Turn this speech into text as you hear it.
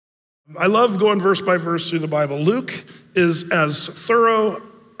I love going verse by verse through the Bible. Luke is as thorough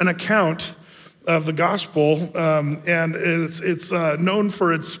an account of the gospel, and it's known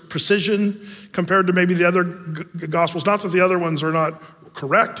for its precision compared to maybe the other gospels. Not that the other ones are not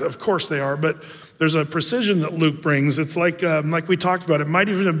correct, of course they are, but there's a precision that Luke brings. It's like we talked about, it might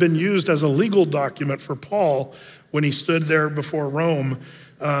even have been used as a legal document for Paul when he stood there before Rome.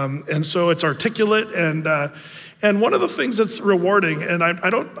 And so it's articulate, and one of the things that's rewarding, and I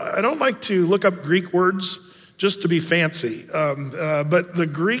don't like to look up Greek words just to be fancy, but the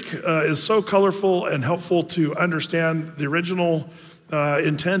Greek is so colorful and helpful to understand the original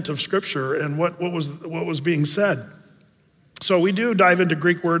intent of Scripture and what was being said. So we do dive into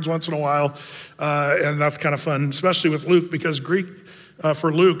Greek words once in a while, and that's kind of fun, especially with Luke, because Greek,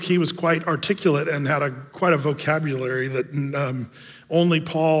 for Luke, he was quite articulate and had quite a vocabulary that only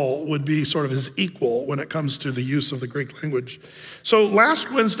Paul would be sort of his equal when it comes to the use of the Greek language. So last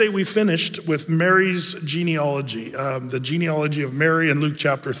Wednesday, we finished with Mary's genealogy, the genealogy of Mary in Luke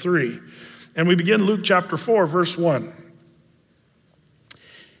chapter 3. And we begin Luke chapter 4, verse 1.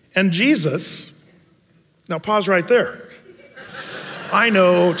 And Jesus, now pause right there. I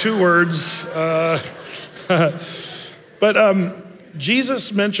know, 2 words. But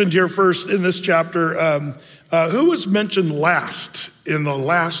Jesus mentioned here first in this chapter, who was mentioned last in the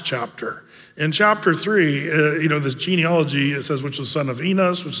last chapter? In chapter 3, this genealogy, it says, which was the son of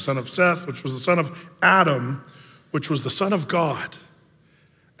Enos, which was the son of Seth, which was the son of Adam, which was the son of God,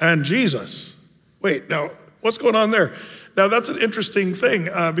 and Jesus. Wait, now, what's going on there? Now, that's an interesting thing,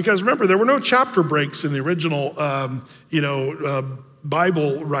 because remember, there were no chapter breaks in the original,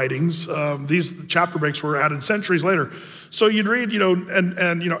 Bible writings. These chapter breaks were added centuries later. So you'd read,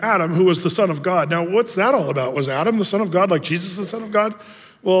 Adam, who was the son of God. Now, what's that all about? Was Adam the son of God, like Jesus the son of God?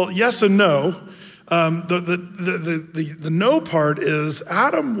 Well, yes and no. The no part is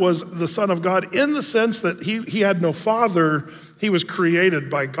Adam was the son of God in the sense that he had no father. He was created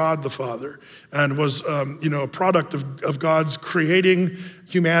by God the Father and was, a product of God's creating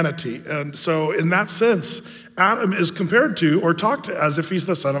humanity. And so in that sense, Adam is compared to or talked to as if he's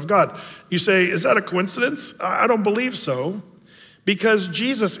the son of God. You say, is that a coincidence? I don't believe so, because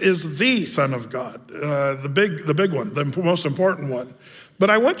Jesus is the Son of God, the big one, the most important one. But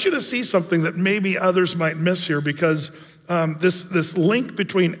I want you to see something that maybe others might miss here, because this link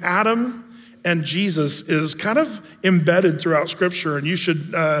between Adam and Jesus is kind of embedded throughout Scripture, and you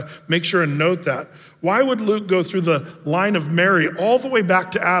should make sure and note that. Why would Luke go through the line of Mary all the way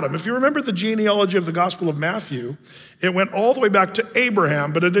back to Adam? If you remember the genealogy of the Gospel of Matthew, it went all the way back to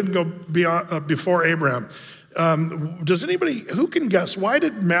Abraham, but it didn't go before Abraham. Does anybody, who can guess, why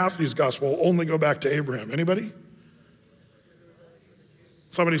did Matthew's Gospel only go back to Abraham? Anybody?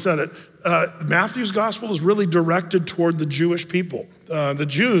 Somebody said it. Matthew's gospel is really directed toward the Jewish people. The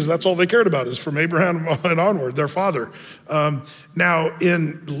Jews, that's all they cared about, is from Abraham and onward, their father. Now,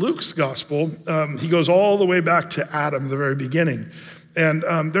 in Luke's gospel, he goes all the way back to Adam, the very beginning.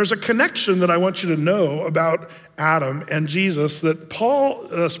 And there's a connection that I want you to know about Adam and Jesus that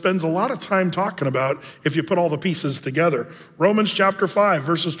Paul spends a lot of time talking about if you put all the pieces together. Romans chapter 5,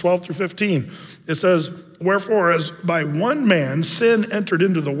 verses 12 through 15. It says, wherefore, as by one man sin entered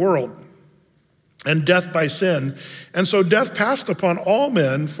into the world, and death by sin, and so death passed upon all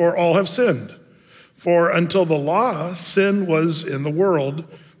men, for all have sinned. For until the law, sin was in the world,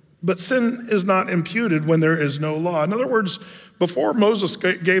 but sin is not imputed when there is no law. In other words, before Moses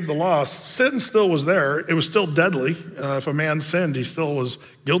gave the law, sin still was there. It was still deadly. If a man sinned, he still was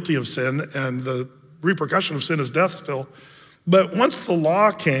guilty of sin, and the repercussion of sin is death still. But once the law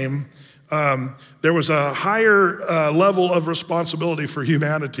came, there was a higher level of responsibility for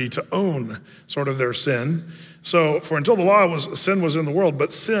humanity to own sort of their sin. So until the law sin was in the world,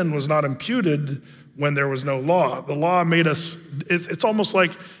 but sin was not imputed when there was no law. The law made us, it's almost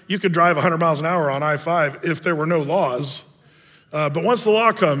like you could drive 100 miles an hour on I-5 if there were no laws. But once the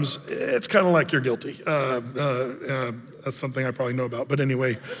law comes, it's kind of like you're guilty. That's something I probably know about. But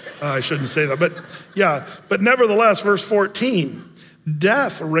anyway, I shouldn't say that. But yeah, but nevertheless, verse 14,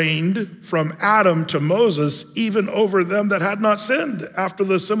 death reigned from Adam to Moses, even over them that had not sinned, after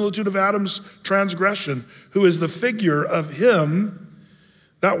the similitude of Adam's transgression, who is the figure of him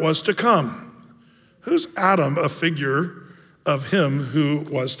that was to come. Who's Adam? A figure of him who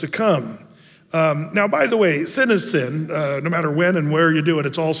was to come. Now, by the way, sin is sin. No matter when and where you do it,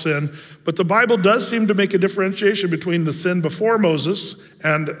 it's all sin. But the Bible does seem to make a differentiation between the sin before Moses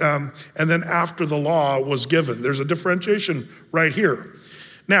and then after the law was given. There's a differentiation right here.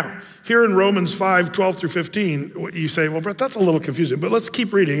 Now, here in Romans 5, 12 through 15, you say, well, Brett, that's a little confusing, but let's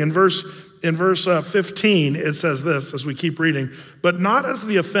keep reading. In verse 15, it says this, as we keep reading, but not as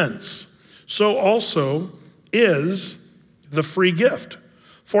the offense, so also is the free gift.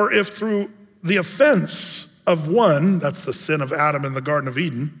 For if through the offense of one, that's the sin of Adam in the Garden of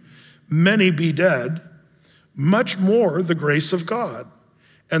Eden, many be dead, much more the grace of God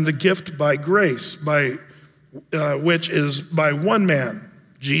and the gift by grace, which is by one man,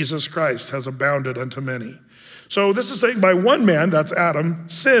 Jesus Christ, has abounded unto many. So this is saying by one man, that's Adam,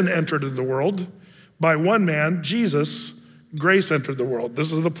 sin entered into the world. By one man, Jesus, grace entered the world.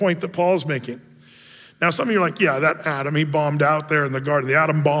 This is the point that Paul is making. Now some of you are like, yeah, that Adam, he bombed out there in the garden. The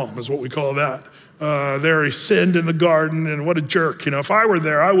Adam bomb is what we call that. There he sinned in the garden, and what a jerk. If I were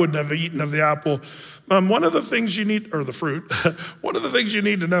there, I wouldn't have eaten of the apple. One of the things you need, or the fruit, one of the things you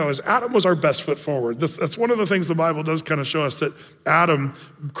need to know is Adam was our best foot forward. That's one of the things the Bible does kind of show us, that Adam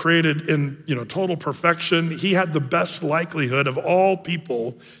created in total perfection. He had the best likelihood of all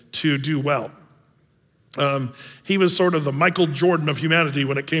people to do well. He was sort of the Michael Jordan of humanity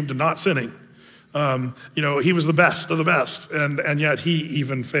when it came to not sinning. He was the best of the best, and yet he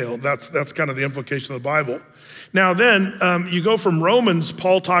even failed. That's kind of the implication of the Bible. Now then, you go from Romans,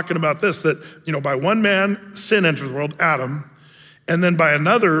 Paul talking about this, that, by one man, sin entered the world, Adam, and then by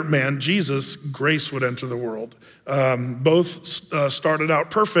another man, Jesus, grace would enter the world. Both started out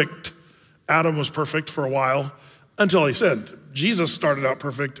perfect. Adam was perfect for a while until he sinned. Jesus started out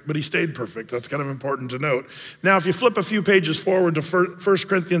perfect, but he stayed perfect. That's kind of important to note. Now, if you flip a few pages forward to 1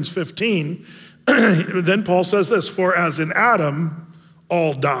 Corinthians 15, then Paul says this, for as in Adam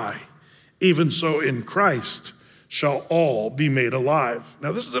all die, even so in Christ shall all be made alive.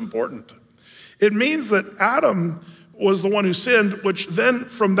 Now this is important. It means that Adam was the one who sinned, which then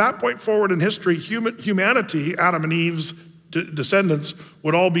from that point forward in history, humanity, Adam and Eve's descendants,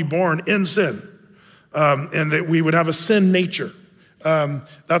 would all be born in sin. And that we would have a sin nature.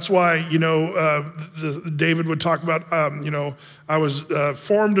 That's why, David would talk about, I was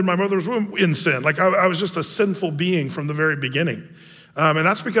formed in my mother's womb in sin. Like I was just a sinful being from the very beginning. And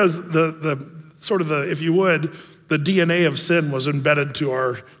that's because if you would, the DNA of sin was embedded to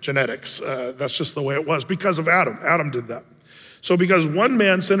our genetics. That's just the way it was because of Adam. Adam did that. So because one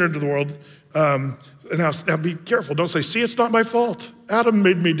man sinned into the world, and now be careful, don't say, see, it's not my fault. Adam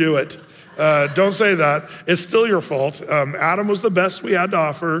made me do it. Don't say that. It's still your fault. Adam was the best we had to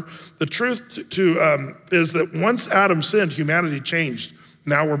offer. The truth is that once Adam sinned, humanity changed.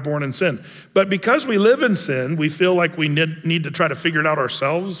 Now we're born in sin. But because we live in sin, we feel like we need to try to figure it out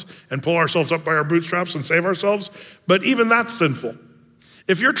ourselves and pull ourselves up by our bootstraps and save ourselves. But even that's sinful.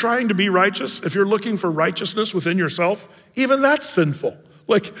 If you're trying to be righteous, if you're looking for righteousness within yourself, even that's sinful.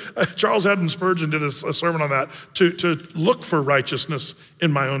 Like Charles Haddon Spurgeon did a sermon on that. To look for righteousness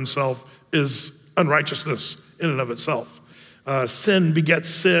in my own self is unrighteousness in and of itself. Sin begets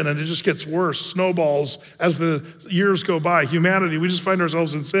sin, and it just gets worse, snowballs as the years go by. Humanity, we just find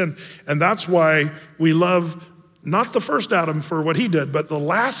ourselves in sin. And that's why we love not the first Adam for what he did, but the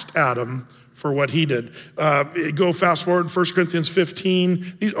last Adam for what he did. Go fast forward, 1 Corinthians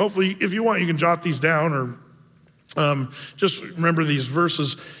 15. Hopefully, if you want, you can jot these down or just remember these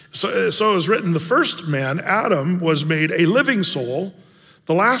verses. So it was written, the first man, Adam, was made a living soul.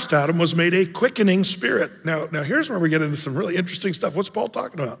 The last Adam was made a quickening spirit. Now here's where we get into some really interesting stuff. What's Paul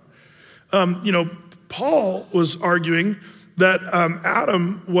talking about? Paul was arguing that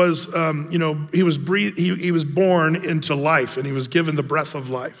Adam was, he was born into life and he was given the breath of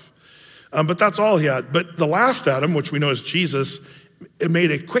life. But that's all he had. But the last Adam, which we know is Jesus, it made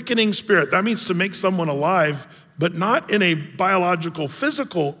a quickening spirit. That means to make someone alive, but not in a biological,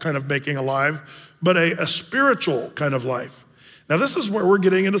 physical kind of making alive, but a spiritual kind of life. Now, this is where we're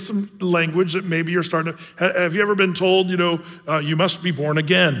getting into some language that maybe you're starting to, have you ever been told, you must be born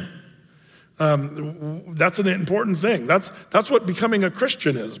again? That's an important thing. That's what becoming a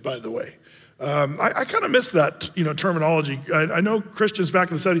Christian is, by the way. I kind of miss that, terminology. I know Christians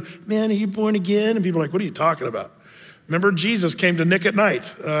back in the 70s, man, are you born again? And people are like, what are you talking about? Remember, Jesus came to Nick at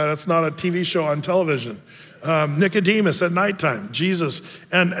night. That's not a TV show on television. Nicodemus at nighttime, Jesus.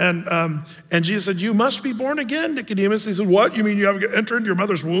 And Jesus said, you must be born again, Nicodemus. He said, what? You mean you have to enter into your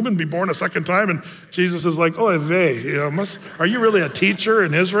mother's womb and be born a second time? And Jesus is like, oh, are you really a teacher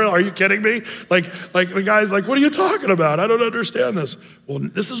in Israel? Are you kidding me? Like the guy's like, what are you talking about? I don't understand this. Well,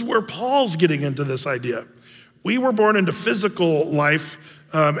 this is where Paul's getting into this idea. We were born into physical life.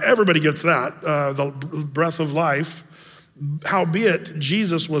 Everybody gets that, the breath of life. Howbeit,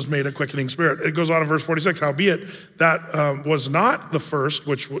 Jesus was made a quickening spirit. It goes on in verse 46, howbeit, that was not the first,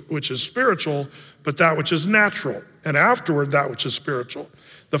 which is spiritual, but that which is natural, and afterward that which is spiritual.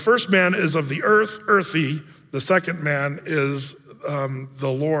 The first man is of the earth, earthy. The second man is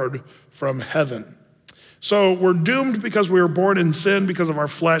the Lord from heaven. So we're doomed because we were born in sin because of our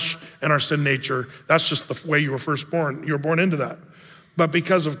flesh and our sin nature. That's just the way you were first born. You were born into that. But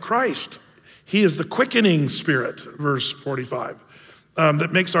because of Christ, he is the quickening spirit, verse 45,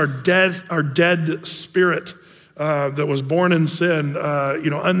 that makes our dead spirit that was born in sin,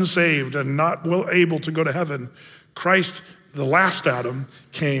 unsaved and not able to go to heaven. Christ, the last Adam,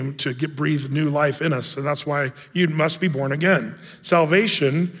 came to breathe new life in us. And that's why you must be born again.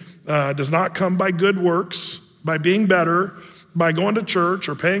 Salvation does not come by good works, by being better, by going to church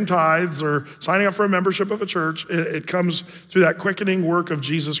or paying tithes or signing up for a membership of a church. It comes through that quickening work of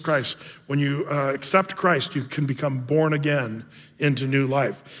Jesus Christ. When you accept Christ, you can become born again into new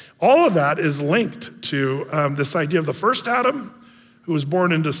life. All of that is linked to this idea of the first Adam, who was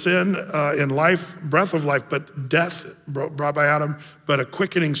born into sin in life, breath of life, but death brought by Adam, but a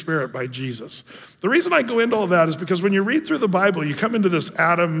quickening spirit by Jesus. The reason I go into all that is because when you read through the Bible, you come into this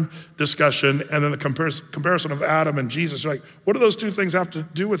Adam discussion and then the comparison of Adam and Jesus. You're like, what do those two things have to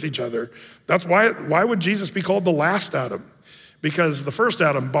do with each other? That's why would Jesus be called the last Adam? Because the first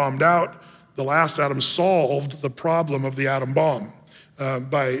Adam bombed out, the last Adam solved the problem of the atom bomb.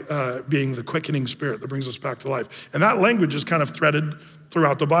 By being the quickening spirit that brings us back to life. And that language is kind of threaded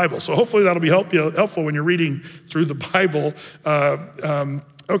throughout the Bible. So hopefully that'll be helpful when you're reading through the Bible.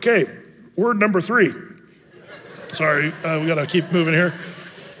 Okay, word number 3. Sorry, we gotta keep moving here.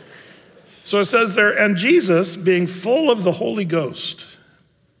 So it says there, and Jesus, being full of the Holy Ghost,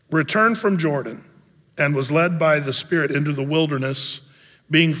 returned from Jordan and was led by the Spirit into the wilderness,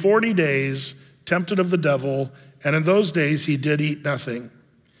 being 40 days tempted of the devil, and in those days he did eat nothing.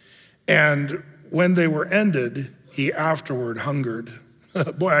 And when they were ended, he afterward hungered.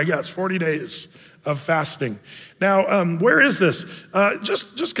 Boy, I guess 40 days of fasting. Now, where is this?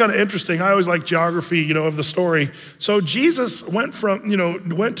 Just kind of interesting. I always like geography, of the story. So Jesus went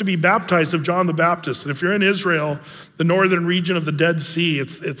to be baptized of John the Baptist. And if you're in Israel, the northern region of the Dead Sea,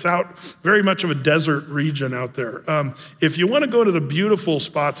 it's out very much of a desert region out there. If you want to go to the beautiful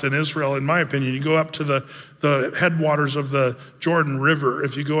spots in Israel, in my opinion, you go up to the headwaters of the Jordan River.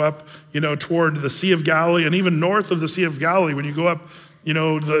 If you go up, toward the Sea of Galilee, and even north of the Sea of Galilee, when you go up,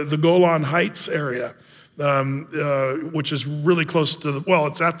 the Golan Heights area, which is really close to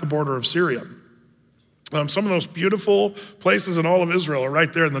it's at the border of Syria. Some of those beautiful places in all of Israel are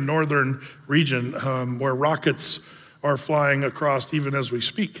right there in the northern region, where rockets are flying across even as we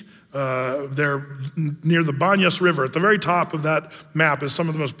speak. They're near the Banyas River. At the very top of that map is some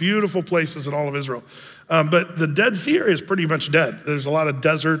of the most beautiful places in all of Israel. But the Dead Sea area is pretty much dead. There's a lot of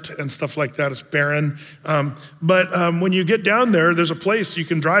desert and stuff like that. It's barren. But when you get down there, there's a place you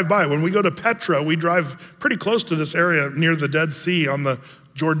can drive by. When we go to Petra, we drive pretty close to this area near the Dead Sea on the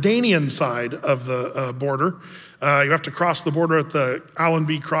Jordanian side of the border. You have to cross the border at the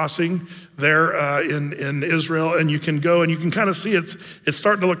Allenby crossing there in Israel, and you can go and you can kind of see it's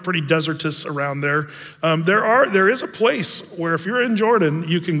starting to look pretty desertous around there. There is a place where if you're in Jordan,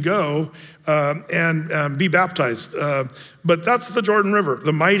 you can go and be baptized. But that's the Jordan River,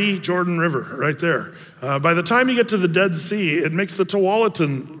 the mighty Jordan River right there. By the time you get to the Dead Sea, it makes the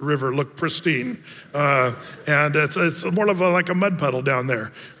Tualatin River look pristine. And it's more of like a mud puddle down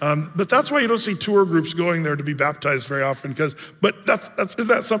there. But that's why you don't see tour groups going there to be baptized very often, but isn't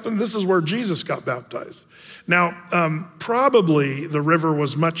that something? This is where Jesus got baptized. Now, probably the river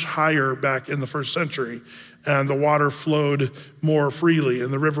was much higher back in the first century, and the water flowed more freely,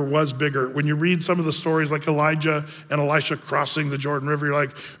 and the river was bigger. When you read some of the stories like Elijah and Elisha crossing the Jordan River, you're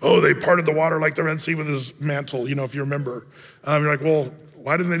like, oh, they parted the water like the Red Sea with his mantle, if you remember. You're like, well,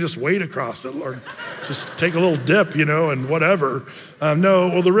 why didn't they just wade across it or just take a little dip, and whatever?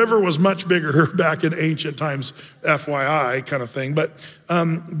 No, the river was much bigger back in ancient times, FYI kind of thing. But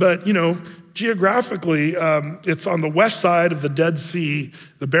geographically, it's on the west side of the Dead Sea,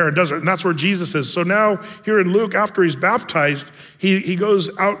 the barren desert, and that's where Jesus is. So now here in Luke, after he's baptized, he goes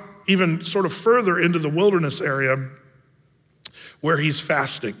out even sort of further into the wilderness area where he's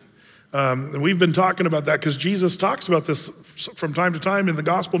fasting. And we've been talking about that because Jesus talks about this from time to time in the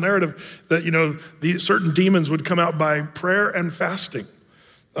gospel narrative that, these certain demons would come out by prayer and fasting.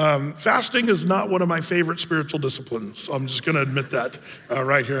 Fasting is not one of my favorite spiritual disciplines. I'm just going to admit that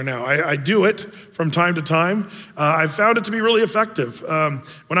right here now. I do it from time to time. I've found it to be really effective.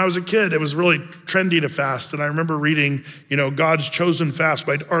 When I was a kid, it was really trendy to fast. And I remember reading, God's Chosen Fast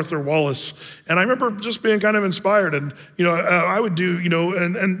by Arthur Wallace. And I remember just being kind of inspired. And, I would do,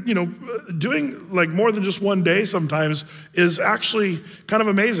 doing like more than just one day sometimes is actually kind of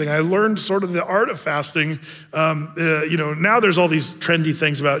amazing. I learned sort of the art of fasting. Now there's all these trendy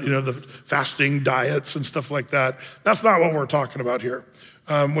things about, the fasting diets and stuff like that. That's not what we're talking about here.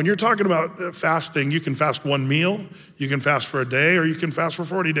 When you're talking about fasting, you can fast one meal, you can fast for a day, or you can fast for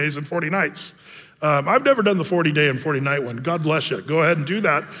 40 days and 40 nights. I've never done the 40-day and 40-night one. God bless you. Go ahead and do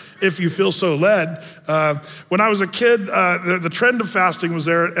that if you feel so led. When I was a kid, the trend of fasting was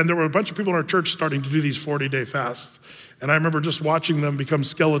there, and there were a bunch of people in our church starting to do these 40-day fasts. And I remember just watching them become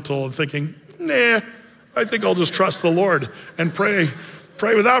skeletal and thinking, I think I'll just trust the Lord and pray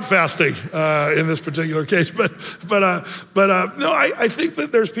without fasting in this particular case. But no, I think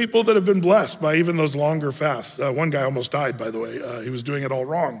that there's people that have been blessed by even those longer fasts. One guy almost died, by the way. He was doing it all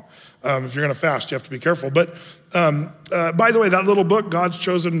wrong. If you're gonna fast, you have to be careful. But by the way, that little book, God's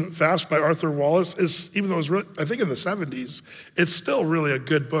Chosen Fast by Arthur Wallace, is, even though it was I think in the 70s, it's still really a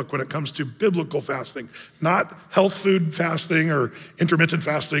good book when it comes to biblical fasting, not health food fasting or intermittent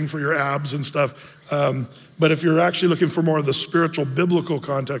fasting for your abs and stuff. But if you're actually looking for more of the spiritual, biblical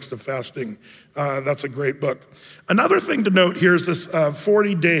context of fasting, that's a great book. Another thing to note here is this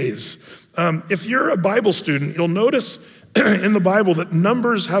 40 days. If you're a Bible student, you'll notice in the Bible that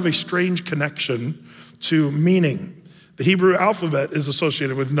numbers have a strange connection to meaning. The Hebrew alphabet is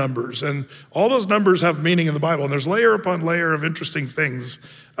associated with numbers, and all those numbers have meaning in the Bible, and there's layer upon layer of interesting things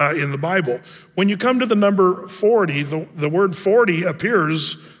in the Bible. When you come to the number 40, the word 40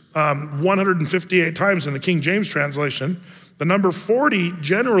 appears 158 times in the King James translation. The number 40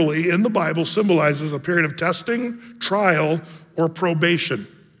 generally in the Bible symbolizes a period of testing, trial, or probation.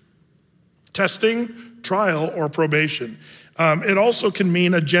 Testing, trial, or probation. It also can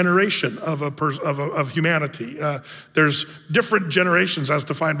mean a generation of humanity. There's different generations as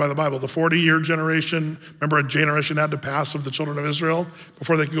defined by the Bible. The 40-year generation, remember a generation had to pass of the children of Israel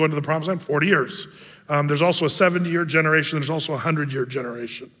before they could go into the promised land? 40 years. There's also a 70-year generation. There's also a 100-year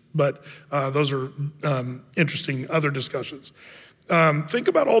generation. But those are interesting other discussions. Think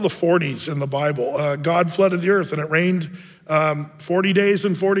about all the 40s in the Bible. God flooded the earth and it rained 40 days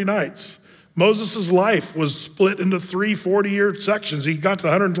and 40 nights. Moses' life was split into 3 40-year sections. He got to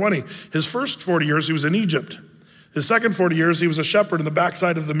 120. His first 40 years, he was in Egypt. His second 40 years, he was a shepherd in the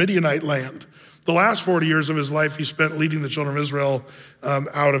backside of the Midianite land. The last 40 years of his life, he spent leading the children of Israel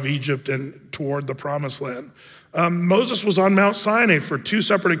out of Egypt and toward the promised land. Moses was on Mount Sinai for 2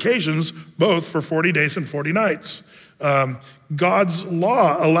 separate occasions, both for 40 days and 40 nights. God's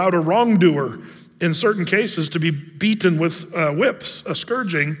law allowed a wrongdoer in certain cases to be beaten with whips, a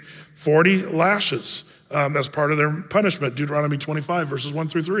scourging, 40 lashes. That's part of their punishment, Deuteronomy 25, verses 1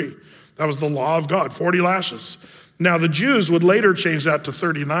 through 3. That was the law of God, 40 lashes. Now, the Jews would later change that to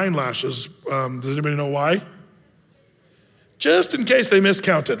 39 lashes. Does anybody know why? Just in case they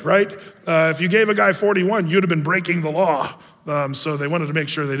miscounted, right? If you gave a guy 41, you'd have been breaking the law. So they wanted to make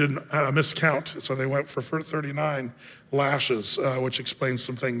sure they didn't miscount. So they went for 39 lashes, which explains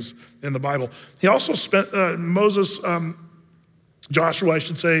some things in the Bible. He also spent, Joshua, I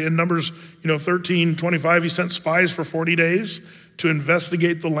should say, in Numbers 13:25, he sent spies for 40 days to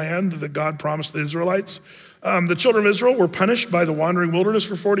investigate the land that God promised the Israelites. The children of Israel were punished by the wandering wilderness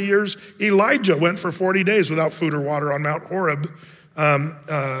for 40 years. Elijah went for 40 days without food or water on Mount Horeb.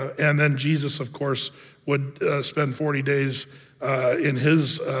 And then Jesus, of course, would spend 40 days in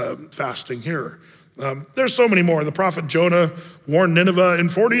his fasting here. There's so many more. The prophet Jonah warned Nineveh in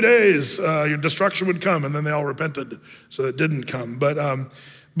 40 days, your destruction would come, and then they all repented, so it didn't come.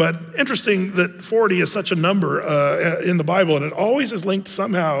 But interesting that 40 is such a number in the Bible, and it always is linked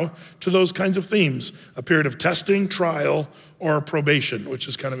somehow to those kinds of themes, a period of testing, trial, or probation, which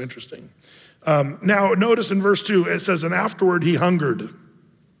is kind of interesting. Now, notice in verse 2, it says, and afterward he hungered.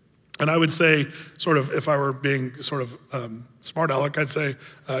 And I would say, sort of, if I were being sort of smart aleck, I'd say,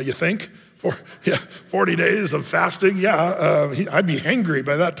 you think? 40 days of fasting, I'd be hangry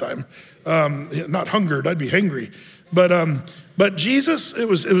by that time. Not hungered, I'd be hangry. But Jesus, it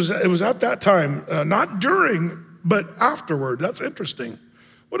was at that time, not during, but afterward. That's interesting.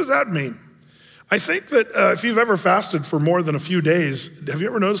 What does that mean? I think that if you've ever fasted for more than a few days, have you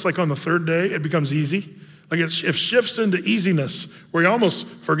ever noticed like on the third day, it becomes easy? Like it shifts into easiness where you almost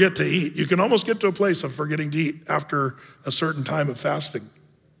forget to eat. You can almost get to a place of forgetting to eat after a certain time of fasting.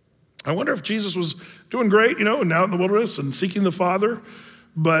 I wonder if Jesus was doing great, and out in the wilderness and seeking the Father.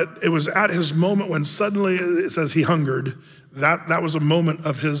 but it was at his moment when suddenly it says he hungered. That was a moment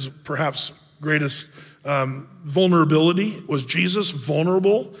of his perhaps greatest vulnerability. Was Jesus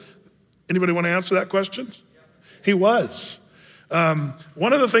vulnerable? Anybody want to answer that question? He was.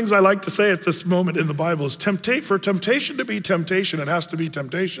 One of the things I like to say at this moment in the Bible is for temptation to be temptation, it has to be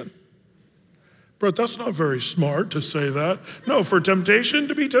temptation. But that's not very smart to say that. No, for temptation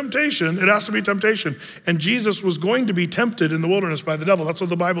to be temptation, it has to be temptation. And Jesus was going to be tempted in the wilderness by the devil. That's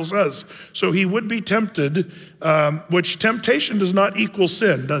what the Bible says. So he would be tempted, which temptation does not equal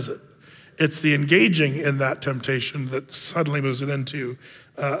sin, does it? It's the engaging in that temptation that suddenly moves it into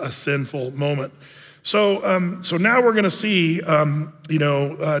a sinful moment. So now we're going to see,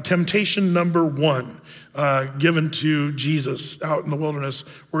 temptation number one given to Jesus out in the wilderness.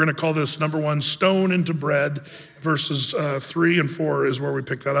 We're going to call this number one, stone into bread. Verses 3 and 4 is where we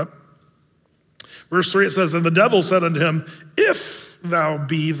pick that up. Verse 3, it says, and the devil said unto him, if thou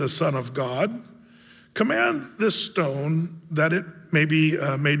be the Son of God, command this stone that it may be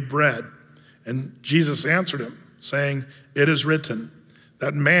made bread. And Jesus answered him, saying, it is written,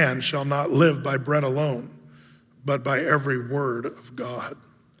 that man shall not live by bread alone, but by every word of God.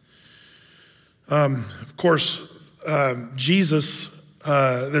 Of course, Jesus,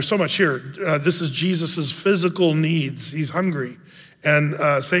 there's so much here. This is Jesus's physical needs. He's hungry. And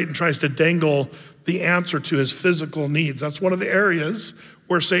Satan tries to dangle the answer to his physical needs. That's one of the areas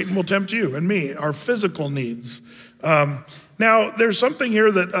where Satan will tempt you and me, our physical needs. Now, there's something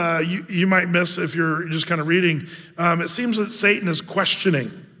here that you might miss if you're just kind of reading. It seems that Satan is questioning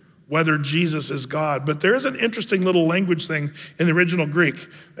whether Jesus is God, but there is an interesting little language thing in the original Greek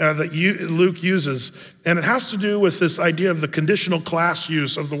that Luke uses, and it has to do with this idea of the conditional class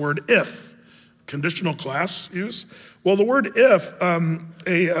use of the word if. Conditional class use? Well, the word if,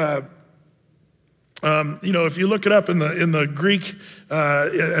 if you look it up in the Greek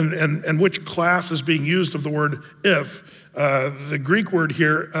and which class is being used of the word if, the Greek word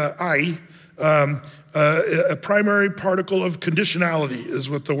here, a primary particle of conditionality is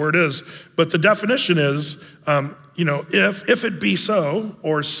what the word is. But the definition is, if it be so,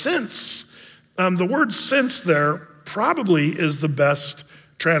 or since. The word since there probably is the best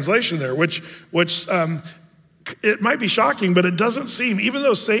translation there, which it might be shocking, but it doesn't seem, even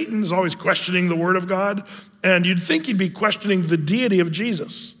though Satan is always questioning the word of God, and you'd think he'd be questioning the deity of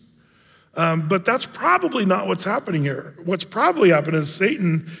Jesus. But that's probably not what's happening here. What's probably happening is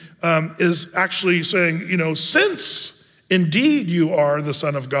Satan is actually saying, since indeed you are the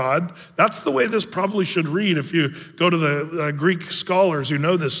Son of God, that's the way this probably should read if you go to the Greek scholars who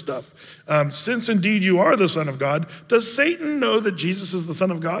know this stuff. Since indeed you are the Son of God, does Satan know that Jesus is the Son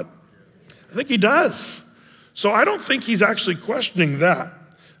of God? I think he does. So I don't think he's actually questioning that.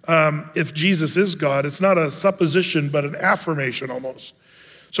 If Jesus is God, it's not a supposition, but an affirmation almost.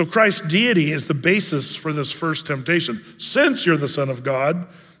 So Christ's deity is the basis for this first temptation. Since you're the Son of God,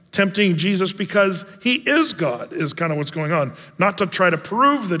 tempting Jesus because he is God is kind of what's going on. Not to try to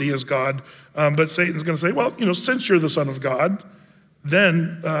prove that he is God, but Satan's going to say, well, since you're the Son of God,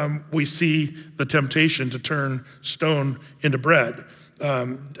 then we see the temptation to turn stone into bread,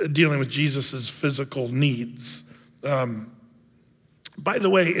 dealing with Jesus's physical needs. By the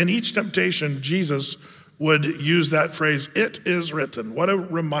way, in each temptation, Jesus would use that phrase, it is written. What a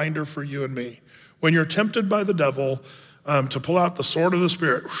reminder for you and me. When you're tempted by the devil to pull out the sword of the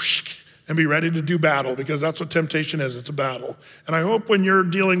Spirit and be ready to do battle, because that's what temptation is, it's a battle. And I hope when you're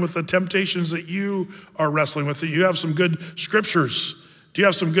dealing with the temptations that you are wrestling with, that you have some good scriptures. Do you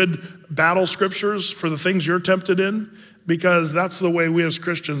have some good battle scriptures for the things you're tempted in? Because that's the way we as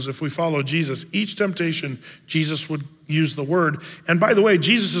Christians, if we follow Jesus, each temptation, Jesus would use the word. And by the way,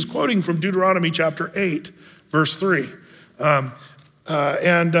 Jesus is quoting from Deuteronomy chapter 8, verse 3.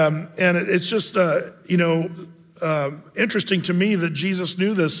 It's just, interesting to me that Jesus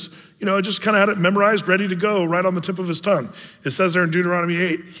knew this, just kind of had it memorized, ready to go, right on the tip of his tongue. It says there in Deuteronomy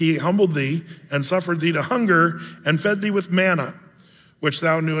 8, he humbled thee and suffered thee to hunger and fed thee with manna, which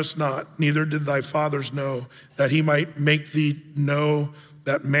thou knewest not, neither did thy fathers know, that he might make thee know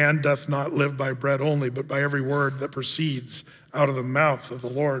that man doth not live by bread only, but by every word that proceeds out of the mouth of the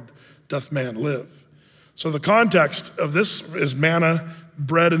Lord doth man live. So the context of this is manna,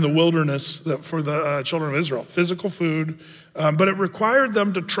 bread in the wilderness for the children of Israel, physical food, but it required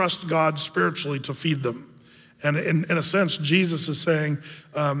them to trust God spiritually to feed them. And in a sense, Jesus is saying,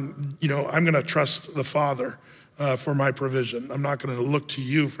 I'm going to trust the Father for my provision. I'm not going to look to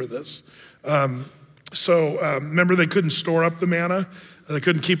you for this. Remember, they couldn't store up the manna. They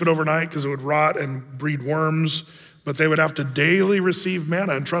couldn't keep it overnight because it would rot and breed worms, but they would have to daily receive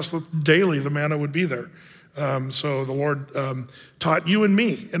manna and trust that daily the manna would be there. So the Lord taught you and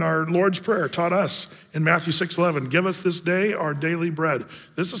me in our Lord's Prayer, taught us in Matthew 6:11, give us this day our daily bread.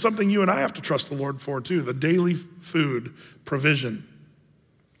 This is something you and I have to trust the Lord for too, the daily food provision.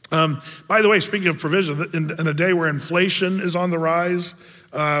 By the way, speaking of provision, in a day where inflation is on the rise,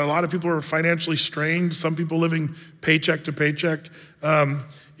 a lot of people are financially strained, some people living paycheck to paycheck. One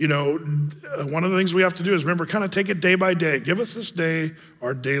of the things we have to do is remember, kind of take it day by day. Give us this day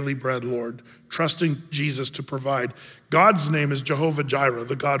our daily bread, Lord, trusting Jesus to provide. God's name is Jehovah Jireh,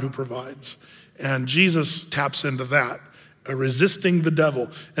 the God who provides. And Jesus taps into that, resisting the devil.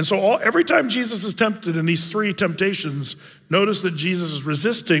 And so every time Jesus is tempted in these three temptations, notice that Jesus is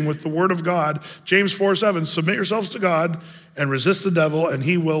resisting with the word of God. James 4:7, submit yourselves to God and resist the devil, and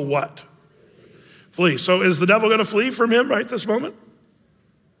he will what? Flee. So is the devil gonna flee from him right this moment?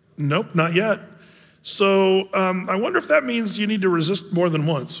 Nope, not yet. So I wonder if that means you need to resist more than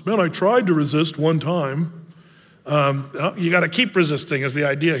once. Man, I tried to resist one time. You got to keep resisting is the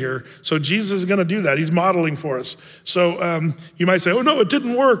idea here. So Jesus is going to do that. He's modeling for us. So you might say, oh no, it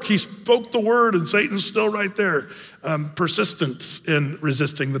didn't work. He spoke the word and Satan's still right there. Persistence in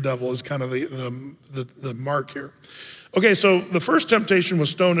resisting the devil is kind of the mark here. Okay, so the first temptation was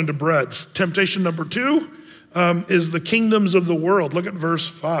stoned into bread. Temptation number 2 is the kingdoms of the world. Look at verse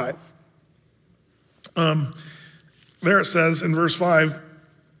 5. There it says in verse 5,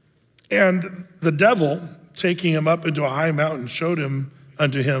 and the devil, taking him up into a high mountain, showed him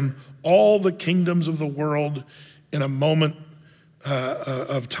unto him all the kingdoms of the world in a moment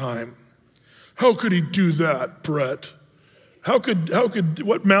of time. How could he do that, Brett?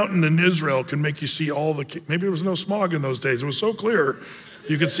 What mountain in Israel can make you see all the, maybe there was no smog in those days. It was so clear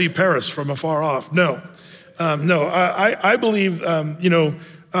you could see Paris from afar off. No, I believe,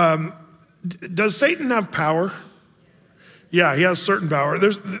 does Satan have power? Yeah, he has certain power.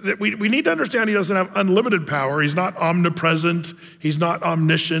 We need to understand he doesn't have unlimited power. He's not omnipresent. He's not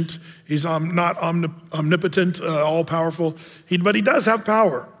omniscient. He's not omnipotent, all-powerful. But he does have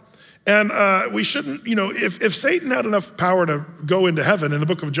power. And we shouldn't, if Satan had enough power to go into heaven in the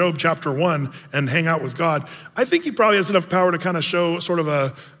book of Job, chapter 1, and hang out with God, I think he probably has enough power to kind of show sort of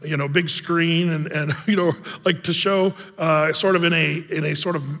a, big screen and like to show sort of in a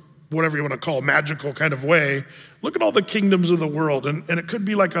sort of whatever you want to call magical kind of way. Look at all the kingdoms of the world. And it could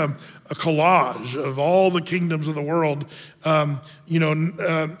be like a collage of all the kingdoms of the world.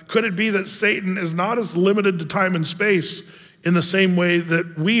 Could it be that Satan is not as limited to time and space in the same way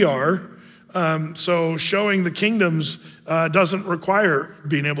that we are? So showing the kingdoms doesn't require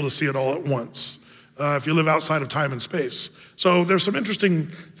being able to see it all at once if you live outside of time and space. So there's some interesting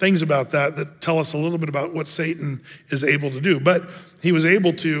things about that tell us a little bit about what Satan is able to do. But he was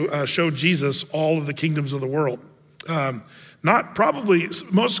able to show Jesus all of the kingdoms of the world.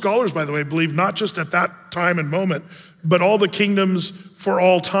 Most scholars, by the way, believe not just at that time and moment, but all the kingdoms for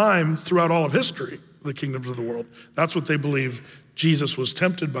all time throughout all of history, the kingdoms of the world. That's what they believe Jesus was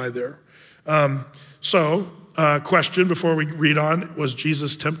tempted by there. Question before we read on, was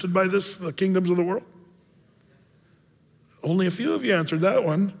Jesus tempted by the kingdoms of the world? Only a few of you answered that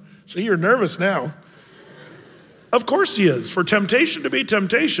one. See, you're nervous now. Of course he is. For temptation to be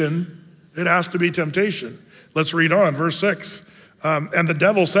temptation, it has to be temptation. Let's read on, verse 6. And the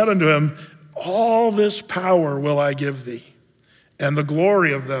devil said unto him, all this power will I give thee, and the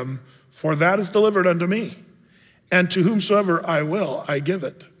glory of them, for that is delivered unto me. And to whomsoever I will, I give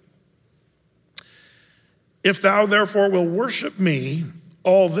it. If thou therefore will worship me,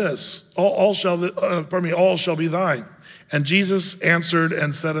 all shall be thine. And Jesus answered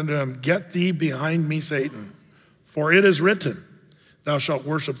and said unto him, get thee behind me, Satan, for it is written, thou shalt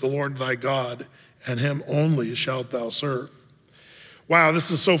worship the Lord thy God, and him only shalt thou serve. Wow, this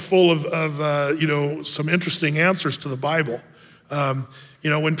is so full of some interesting answers to the Bible.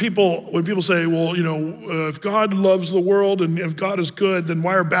 When people say, well, if God loves the world and if God is good, then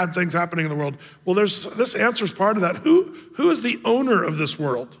why are bad things happening in the world? Well, this answers part of that. Who is the owner of this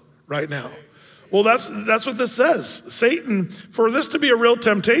world right now? Well, that's what this says. Satan, for this to be a real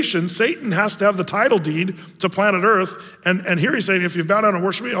temptation, Satan has to have the title deed to planet Earth. And here he's saying, if you bow down and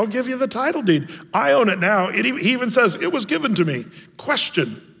worship me, I'll give you the title deed. I own it now. He even says, it was given to me.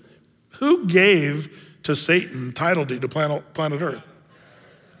 Question, who gave to Satan title deed to planet Earth?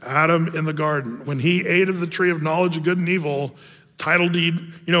 Adam in the garden. When he ate of the tree of knowledge of good and evil, title deed,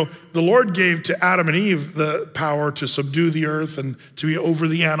 the Lord gave to Adam and Eve the power to subdue the earth and to be over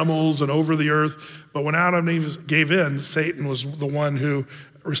the animals and over the earth. But when Adam and Eve gave in, Satan was the one who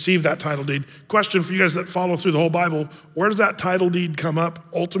received that title deed. Question for you guys that follow through the whole Bible, where does that title deed come up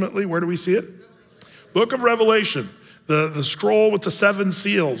ultimately? Where do we see it? Book of Revelation. the scroll with the 7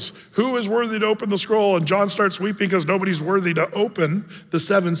 seals. Who is worthy to open the scroll? And John starts weeping because nobody's worthy to open the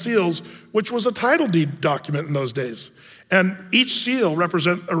 7 seals, which was a title deed document in those days. And each seal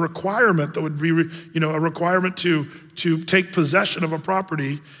represent a requirement that would be, a requirement to take possession of a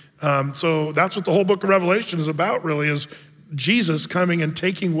property. So that's what the whole book of Revelation is about, really, is Jesus coming and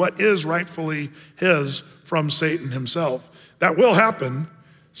taking what is rightfully his from Satan himself. That will happen.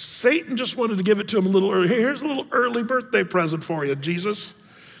 Satan just wanted to give it to him a little early. Hey, here's a little early birthday present for you, Jesus.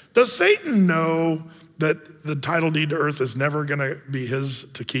 Does Satan know that the title deed to earth is never gonna be his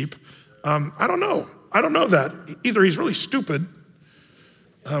to keep? I don't know. I don't know that. Either he's really stupid,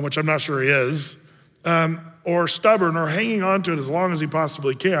 which I'm not sure he is, or stubborn, or hanging on to it as long as he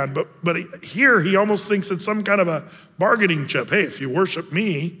possibly can. But here he almost thinks it's some kind of a bargaining chip. Hey, if you worship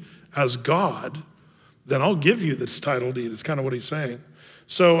me as God, then I'll give you this title deed. It's kind of what he's saying.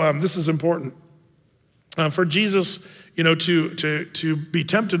 So this is important. For Jesus, to be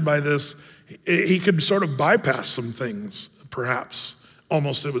tempted by this, he could sort of bypass some things, perhaps,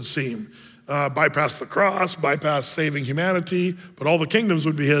 almost it would seem. Bypass the cross, bypass saving humanity, but all the kingdoms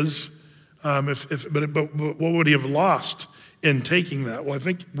would be his. But what would he have lost in taking that? Well, I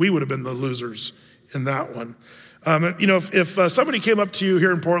think we would have been the losers in that one. If somebody came up to you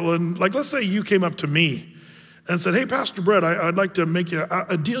here in Portland, like let's say you came up to me and said, hey, Pastor Brett, I'd like to make you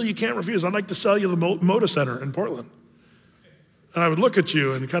a deal you can't refuse. I'd like to sell you the Moda Center in Portland. And I would look at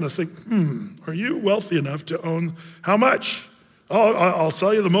you and kind of think, are you wealthy enough to own, how much? Oh, I'll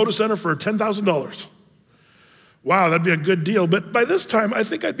sell you the Moda Center for $10,000. Wow, that'd be a good deal. But by this time, I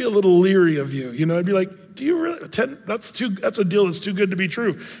think I'd be a little leary of you. I'd be like, do you really, that's a deal that's too good to be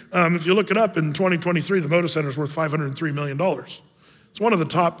true. If you look it up in 2023, the Moda Center is worth $503 million. It's one of the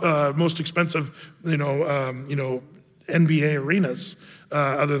top, most expensive, NBA arenas,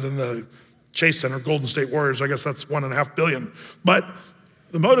 other than the Chase Center, Golden State Warriors. I guess that's $1.5 billion. But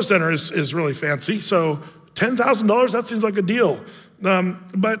the Moda Center is really fancy. So $10,000, that seems like a deal.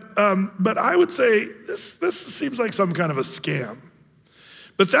 But I would say this seems like some kind of a scam.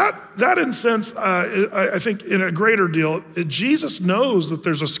 But that in a sense, I think in a greater deal, Jesus knows that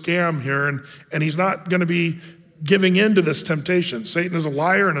there's a scam here, and he's not going to be giving in to this temptation. Satan is a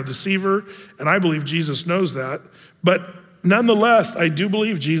liar and a deceiver, and I believe Jesus knows that. But nonetheless, I do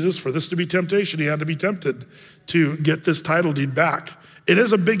believe Jesus, for this to be temptation, he had to be tempted to get this title deed back. It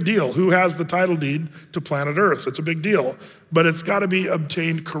is a big deal. Who has the title deed to planet Earth? It's a big deal. But it's got to be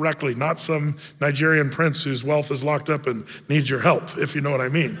obtained correctly, not some Nigerian prince whose wealth is locked up and needs your help, if you know what I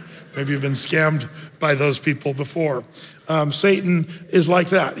mean. Maybe you've been scammed by those people before. Satan is like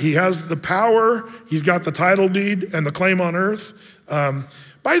that. He has the power, he's got the title deed and the claim on earth.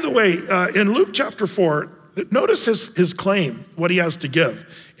 By the way, in Luke chapter 4, notice his claim, what he has to give.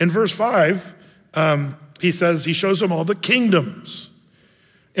 In verse 5, he says, he shows him all the kingdoms.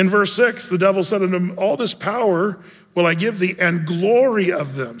 In verse 6, the devil said unto him, all this power will I give thee, and glory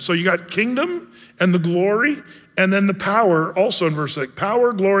of them. So you got kingdom and the glory, and then the power also in verse 6.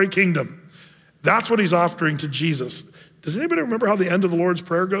 Power, glory, kingdom. That's what he's offering to Jesus. Does anybody remember how the end of the Lord's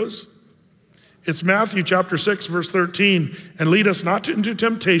Prayer goes? It's Matthew chapter 6, verse 13. And lead us not into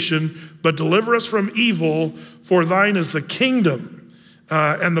temptation, but deliver us from evil, for thine is the kingdom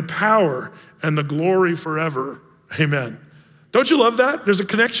and the power and the glory forever. Amen. Don't you love that? There's a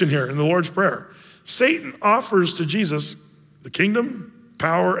connection here in the Lord's Prayer. Satan offers to Jesus the kingdom,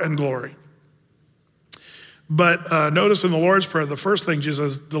 power, and glory. But notice in the Lord's Prayer, the first thing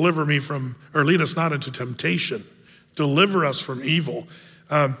Jesus says, deliver me from, or lead us not into temptation. Deliver us from evil.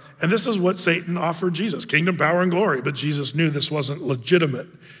 And this is what Satan offered Jesus, kingdom, power, and glory. But Jesus knew this wasn't legitimate.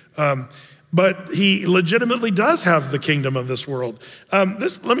 But he legitimately does have the kingdom of this world. Let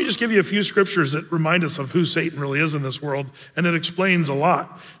me just give you a few scriptures that remind us of who Satan really is in this world, and it explains a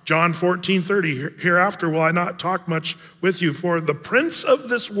lot. John 14:30, hereafter will I not talk much with you, for the prince of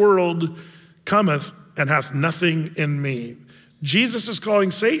this world cometh and hath nothing in me. Jesus is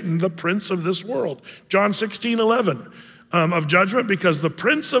calling Satan the prince of this world. John 16:11, of judgment, because the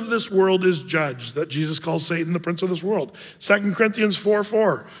prince of this world is judged, that Jesus calls Satan the prince of this world. 2 Corinthians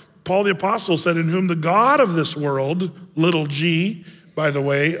 4:4, Paul the apostle said, in whom the God of this world, little g, by the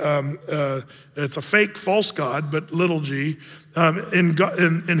way, it's a fake false God, but little g,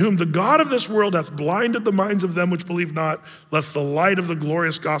 in whom the God of this world hath blinded the minds of them which believe not, lest the light of the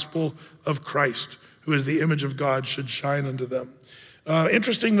glorious gospel of Christ, who is the image of God, should shine unto them.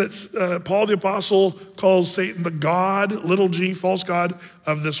 Interesting that Paul the apostle calls Satan the God, little g, false God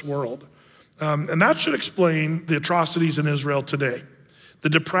of this world. And that should explain the atrocities in Israel today. The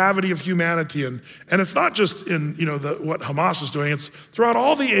depravity of humanity, and it's not just in what Hamas is doing, it's throughout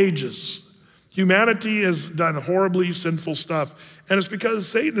all the ages. Humanity has done horribly sinful stuff, and it's because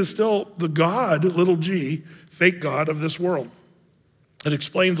Satan is still the God, little g, fake God of this world. It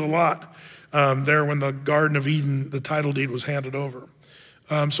explains a lot there when the Garden of Eden, the title deed was handed over.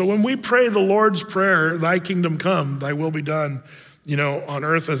 So when we pray the Lord's Prayer, thy kingdom come, thy will be done, on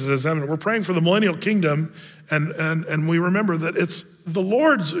earth as it is in heaven, we're praying for the millennial kingdom, and we remember that it's the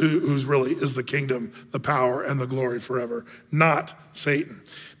Lord's who's really is the kingdom, the power, and the glory forever, not Satan.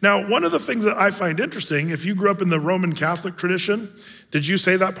 Now, one of the things that I find interesting, if you grew up in the Roman Catholic tradition, did you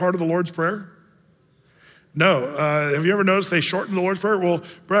say that part of the Lord's Prayer? No. Have you ever noticed they shortened the Lord's Prayer? Well,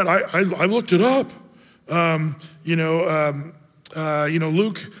 Brad, I looked it up.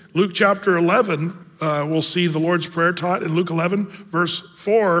 Luke chapter 11, we'll see the Lord's Prayer taught in Luke 11, verse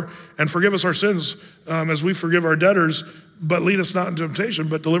 4, and forgive us our sins as we forgive our debtors, but lead us not into temptation,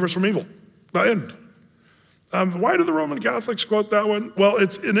 but deliver us from evil. The end. Why do the Roman Catholics quote that one? Well,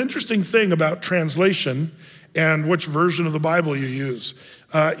 it's an interesting thing about translation and which version of the Bible you use.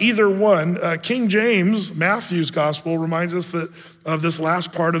 Either one, King James, Matthew's gospel, reminds us that of this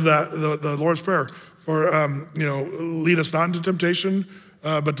last part of that, the Lord's Prayer. For, lead us not into temptation,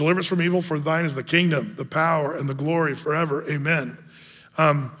 but deliver us from evil, for thine is the kingdom, the power, and the glory forever. Amen.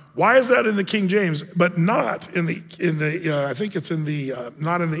 Why is that in the King James, but not I think it's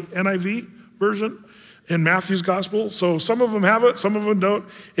not in the NIV version in Matthew's gospel? So some of them have it, some of them don't.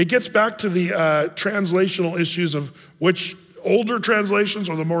 It gets back to the translational issues of which older translations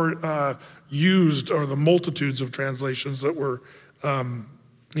or the more used, or the multitudes of translations that were,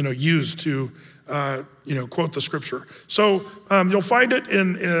 used to quote the scripture. So you'll find it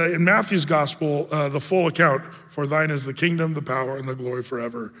in Matthew's gospel, the full account, for thine is the kingdom, the power, and the glory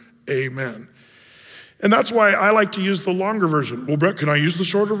forever. Amen. And that's why I like to use the longer version. Well, Brett, can I use the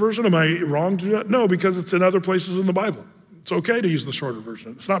shorter version? Am I wrong to do that? No, because it's in other places in the Bible. It's okay to use the shorter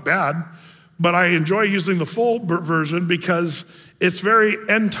version. It's not bad, but I enjoy using the full version because it's very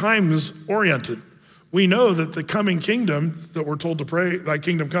end times oriented. We know that the coming kingdom that we're told to pray, thy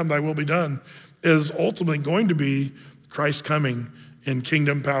kingdom come, thy will be done, is ultimately going to be Christ coming in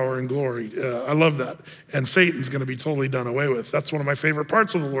kingdom, power, and glory. I love that. And Satan's going to be totally done away with. That's one of my favorite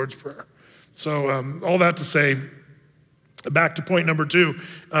parts of the Lord's Prayer. So all that to say, back to point number 2,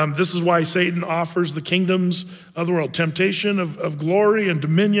 this is why Satan offers the kingdoms of the world, temptation of glory and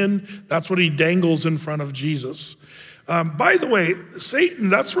dominion. That's what he dangles in front of Jesus. By the way, Satan,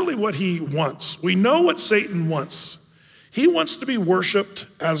 that's really what he wants. We know what Satan wants. He wants to be worshiped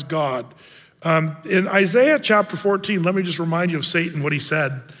as God. In Isaiah chapter 14, let me just remind you of Satan, what he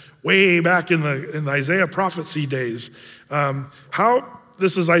said way back in the Isaiah prophecy days.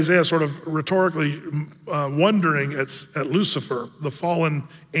 This is Isaiah sort of rhetorically wondering at Lucifer, the fallen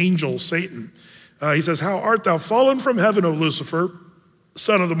angel, Satan. He says, how art thou fallen from heaven, O Lucifer,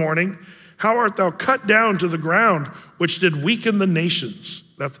 son of the morning? How art thou cut down to the ground, which did weaken the nations?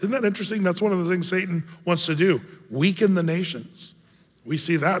 Isn't that interesting? That's one of the things Satan wants to do, weaken the nations. We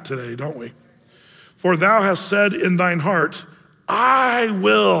see that today, don't we? For thou hast said in thine heart, I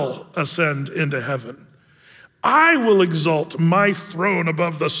will ascend into heaven. I will exalt my throne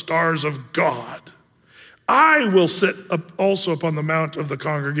above the stars of God. I will sit up also upon the mount of the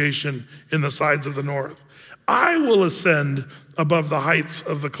congregation in the sides of the north. I will ascend above the heights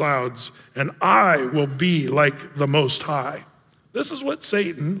of the clouds, and I will be like the Most High. This is what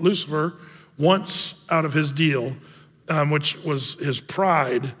Satan, Lucifer, wants out of his deal, which was his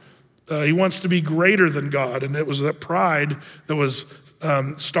pride. He wants to be greater than God, and it was that pride that was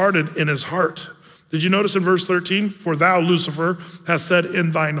started in his heart. Did you notice in verse 13, for thou, Lucifer, hast said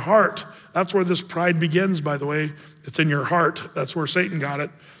in thine heart. That's where this pride begins, by the way. It's in your heart. That's where Satan got it.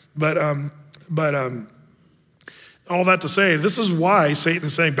 But all that to say, this is why Satan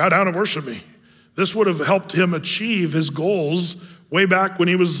is saying, bow down and worship me. This would have helped him achieve his goals way back when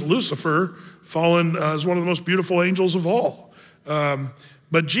he was Lucifer, fallen as one of the most beautiful angels of all.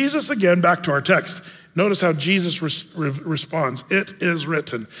 But Jesus, again, back to our text, notice how Jesus responds. It is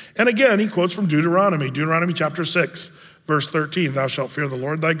written. And again, he quotes from Deuteronomy chapter 6, verse 13. Thou shalt fear the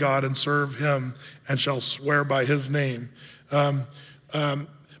Lord thy God and serve him and shalt swear by his name.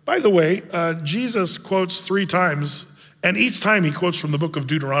 By the way, Jesus quotes 3 times, and each time he quotes from the book of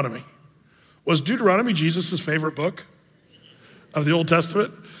Deuteronomy. Was Deuteronomy Jesus' favorite book of the Old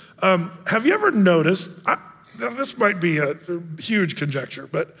Testament? Have you ever noticed, now this might be a huge conjecture,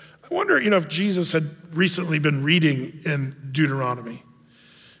 but I wonder, if Jesus had recently been reading in Deuteronomy.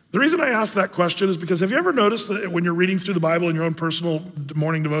 The reason I ask that question is because have you ever noticed that when you're reading through the Bible in your own personal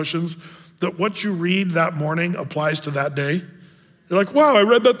morning devotions, that what you read that morning applies to that day? You're like, wow, I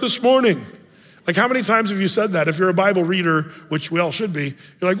read that this morning. Like, how many times have you said that? If you're a Bible reader, which we all should be,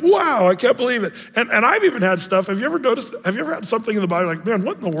 you're like, wow, I can't believe it. And I've even had stuff, have you ever had something in the Bible like, man,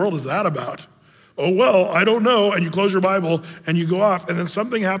 what in the world is that about? Oh, well, I don't know. And you close your Bible and you go off, and then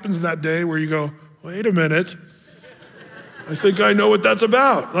something happens that day where you go, wait a minute. I think I know what that's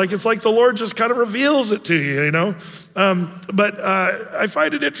about. Like, it's like the Lord just kind of reveals it to you, you know? But I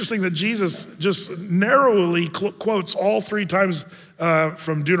find it interesting that Jesus just narrowly quotes all 3 times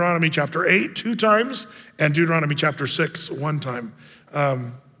from Deuteronomy chapter 8 2 times and Deuteronomy chapter 6 1 time.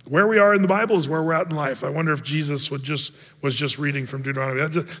 Where we are in the Bible is where we're at in life. I wonder if Jesus was just reading from Deuteronomy.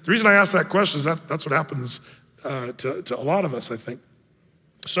 The reason I ask that question is that's what happens to a lot of us, I think.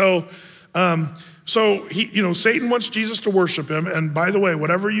 So he, Satan wants Jesus to worship him. And by the way,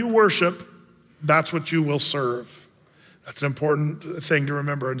 whatever you worship, that's what you will serve. That's an important thing to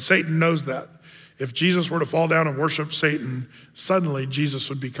remember. And Satan knows that. If Jesus were to fall down and worship Satan, suddenly Jesus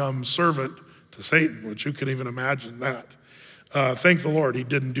would become servant to Satan, which you can even imagine that. Thank the Lord, he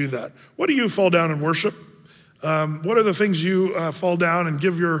didn't do that. What do you fall down and worship? What are the things you fall down and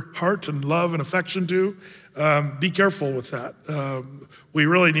give your heart and love and affection to? Be careful with that. We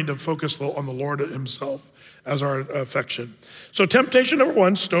really need to focus on the Lord himself as our affection. So temptation number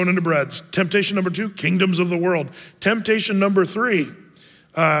 1, stone into bread. Temptation number 2, kingdoms of the world. Temptation number 3,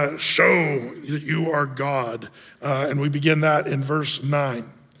 show that you are God. And we begin that in verse 9.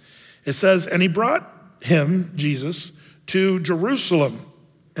 It says, and he brought him, Jesus, to Jerusalem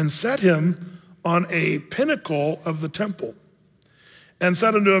and set him on a pinnacle of the temple and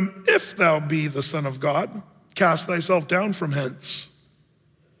said unto him, if thou be the Son of God, cast thyself down from hence.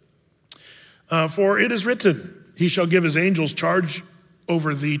 For it is written, he shall give his angels charge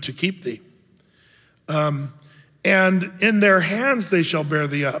over thee to keep thee. And in their hands they shall bear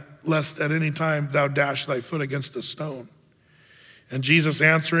thee up, lest at any time thou dash thy foot against a stone. And Jesus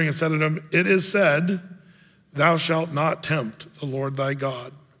answering and said unto him, it is said, thou shalt not tempt the Lord thy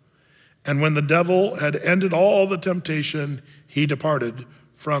God. And when the devil had ended all the temptation, he departed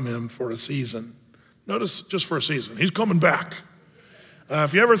from him for a season. Notice, just for a season. He's coming back.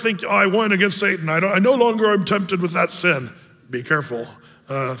 If you ever think, I won against Satan, I no longer am tempted with that sin, be careful.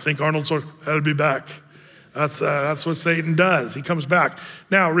 Think Arnold Schwarzenegger, that'll be back. That's what Satan does. He comes back.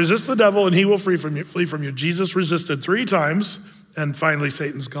 Now, resist the devil and he will flee from you. Jesus resisted 3 times and finally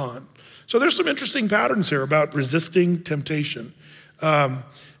Satan's gone. So there's some interesting patterns here about resisting temptation.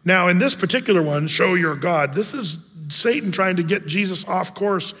 Now, in this particular one, show your God, this is Satan trying to get Jesus off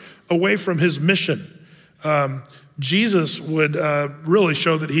course away from his mission. Jesus would really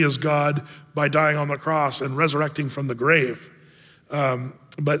show that he is God by dying on the cross and resurrecting from the grave.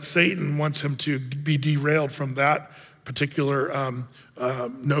 But Satan wants him to be derailed from that particular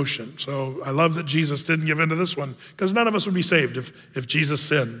notion. So I love that Jesus didn't give into this one, because none of us would be saved if Jesus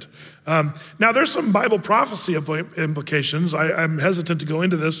sinned. Now there's some Bible prophecy implications. I'm hesitant to go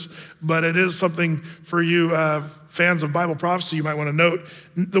into this, but it is something for you fans of Bible prophecy you might want to note.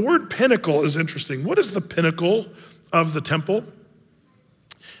 The word pinnacle is interesting. What is the pinnacle of the temple?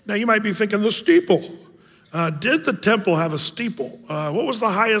 Now you might be thinking the steeple. Did the temple have a steeple? What was the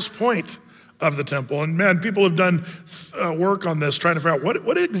highest point of the temple? And man, people have done work on this, trying to figure out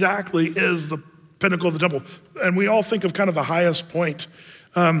what exactly is the pinnacle of the temple. And we all think of kind of the highest point.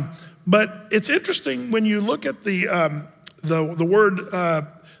 But it's interesting when you look at the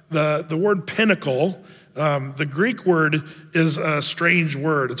word pinnacle. The Greek word is a strange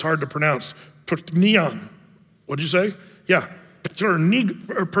word. It's hard to pronounce. Neon. What did you say? Yeah.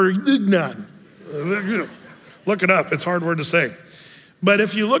 Perignon. Look it up. It's a hard word to say. But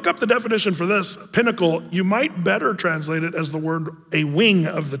if you look up the definition for this, pinnacle, you might better translate it as the word a wing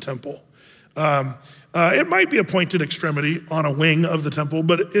of the temple. It might be a pointed extremity on a wing of the temple,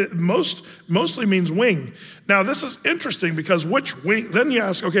 but it mostly means wing. Now, this is interesting because which wing, then you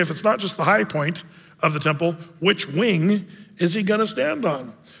ask, okay, if it's not just the high point of the temple, which wing is he gonna stand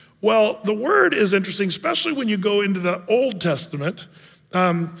on? Well, the word is interesting, especially when you go into the Old Testament.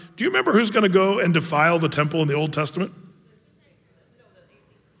 Do you remember who's gonna go and defile the temple in the Old Testament?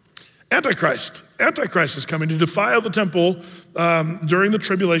 Antichrist. Antichrist is coming to defile the temple during the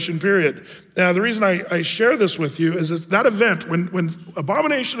tribulation period. Now, the reason I share this with you is that event, when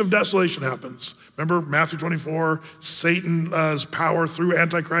abomination of desolation happens, remember Matthew 24, Satan's power through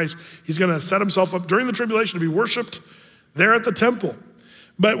Antichrist, he's gonna set himself up during the tribulation to be worshiped there at the temple.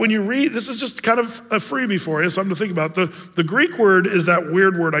 But when you read, this is just kind of a freebie for you, something to think about. The Greek word is that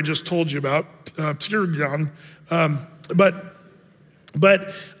weird word I just told you about, pterion, but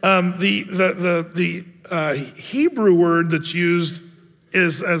the Hebrew word that's used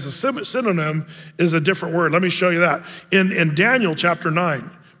as a synonym is a different word. Let me show you that. In Daniel chapter 9,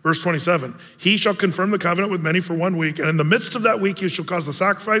 Verse 27, he shall confirm the covenant with many for 1 week, and in the midst of that week he shall cause the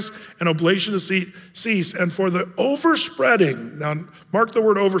sacrifice and oblation to cease, and for the overspreading, now mark the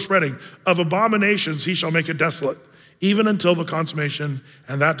word overspreading, of abominations he shall make it desolate, even until the consummation,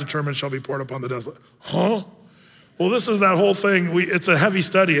 and that determined shall be poured upon the desolate. Huh? Well, this is that whole thing. It's a heavy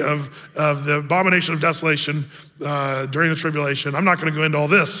study of the abomination of desolation during the tribulation. I'm not going to go into all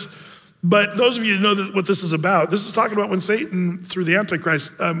this. But those of you who know what this is about, this is talking about when Satan, through the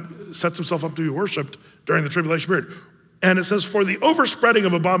Antichrist, sets himself up to be worshiped during the tribulation period. And it says, for the overspreading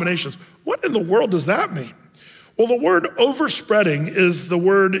of abominations. What in the world does that mean? Well, the word overspreading is the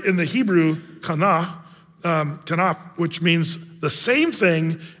word in the Hebrew, kanaf, which means the same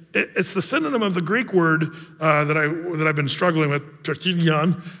thing. It's the synonym of the Greek word that I've been struggling with,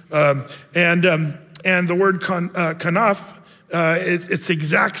 tertilion, and the word kanaf. It's the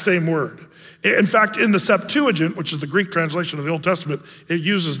exact same word. In fact, in the Septuagint, which is the Greek translation of the Old Testament, it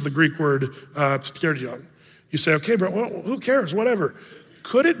uses the Greek word tertilion. You say, okay, bro, well, who cares? Whatever.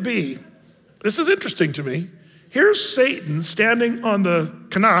 Could it be? This is interesting to me. Here's Satan standing on the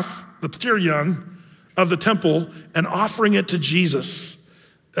kanaf, the tertilion of the temple, and offering it to Jesus.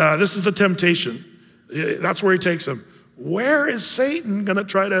 This is the temptation. That's where he takes him. Where is Satan going to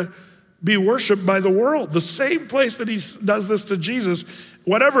try to be worshiped by the world? The same place that he does this to Jesus,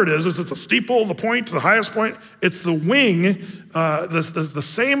 whatever it is it's the steeple, the point, the highest point, it's the wing, the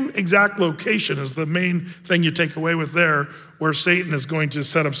same exact location is the main thing you take away with there, where Satan is going to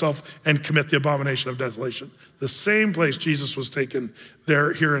set himself and commit the abomination of desolation. The same place Jesus was taken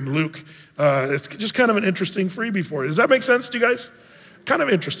there here in Luke. It's just kind of an interesting freebie for you. Does that make sense to you guys? Kind of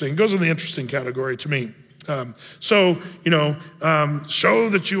interesting. It goes in the interesting category to me. Show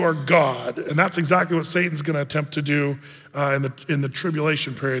that you are God. And that's exactly what Satan's going to attempt to do in the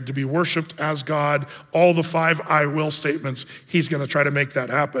tribulation period, to be worshiped as God. All the 5 I will statements, he's going to try to make that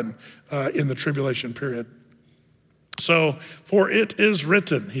happen in the tribulation period. So, for it is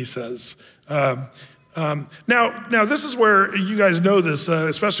written, he says. Now, this is where you guys know this,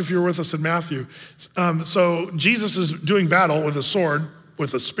 especially if you were with us in Matthew. So Jesus is doing battle with a sword,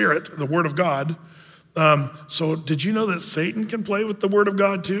 with the Spirit, the Word of God. So did you know that Satan can play with the Word of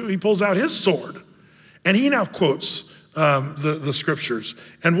God too? He pulls out his sword, and he now quotes the scriptures.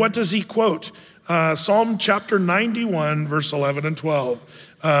 And what does he quote? Psalm chapter 91, verse 11 and 12.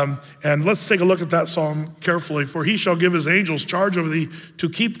 And let's take a look at that psalm carefully. For he shall give his angels charge over thee to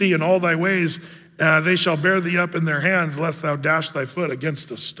keep thee in all thy ways. They shall bear thee up in their hands, lest thou dash thy foot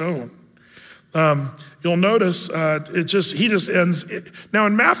against a stone. You'll notice he just ends. Now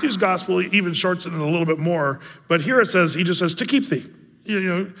in Matthew's gospel, he even shorts it a little bit more, but here he just says, to keep thee.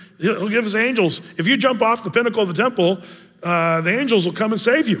 He'll give his angels. If you jump off the pinnacle of the temple, the angels will come and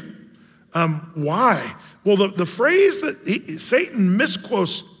save you. Why? Well, the phrase that Satan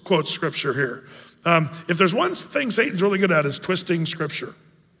misquotes scripture here. If there's one thing Satan's really good at is twisting scripture.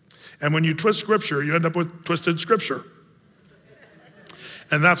 And when you twist scripture, you end up with twisted scripture.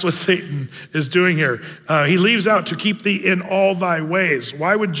 And that's what Satan is doing here. He leaves out to keep thee in all thy ways.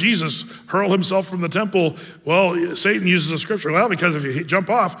 Why would Jesus hurl himself from the temple? Well, Satan uses the scripture. Well, because if you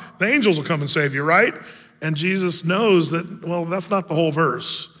jump off, the angels will come and save you, right? And Jesus knows that, well, that's not the whole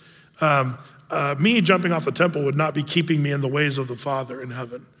verse. Me jumping off the temple would not be keeping me in the ways of the Father in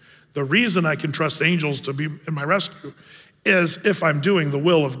heaven. The reason I can trust angels to be in my rescue is if I'm doing the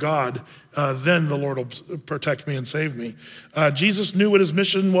will of God, then the Lord will protect me and save me. Jesus knew what his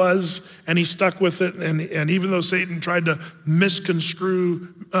mission was, and he stuck with it. And even though Satan tried to misconstrue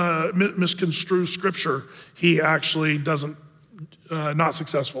scripture, he actually not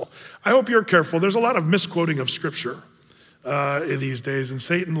successful. I hope you're careful. There's a lot of misquoting of scripture in these days, and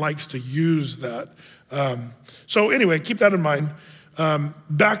Satan likes to use that. So anyway, keep that in mind.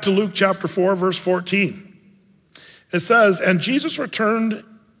 Back to Luke chapter 4, verse 14. It says, and Jesus returned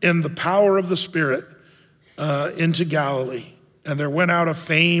in the power of the Spirit into Galilee. And there went out a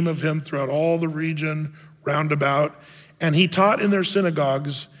fame of him throughout all the region round about. And he taught in their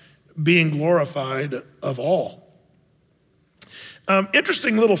synagogues, being glorified of all.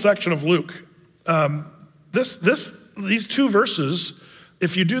 Interesting little section of Luke. These 2 verses,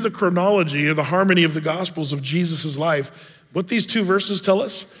 if you do the chronology or the harmony of the Gospels of Jesus' life, what these 2 verses tell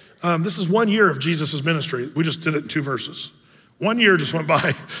us, this is 1 year of Jesus' ministry. We just did it in 2 verses. 1 year just went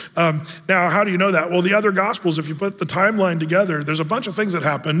by. Now, how do you know that? Well, the other Gospels, if you put the timeline together, there's a bunch of things that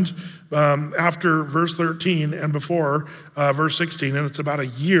happened after verse 13 and before verse 16, and it's about a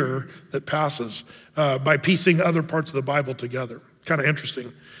year that passes by piecing other parts of the Bible together. Kind of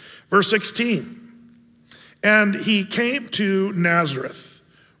interesting. Verse 16, and he came to Nazareth,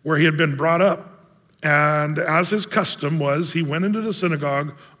 where he had been brought up. And as his custom was, he went into the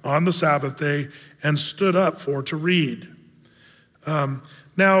synagogue on the Sabbath day and stood up for to read.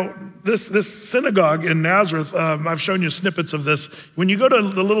 Now, this synagogue in Nazareth, I've shown you snippets of this. When you go to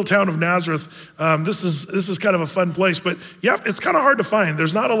the little town of Nazareth, this is kind of a fun place, but yeah, it's kind of hard to find.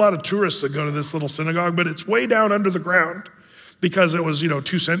 There's not a lot of tourists that go to this little synagogue, but it's way down under the ground because it was,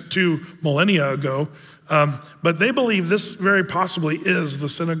 2 millennia ago. But they believe this very possibly is the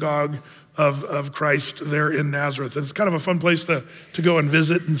synagogue of Christ there in Nazareth. It's kind of a fun place to go and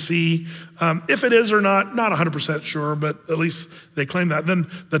visit and see. If it is or not 100% sure, but at least they claim that.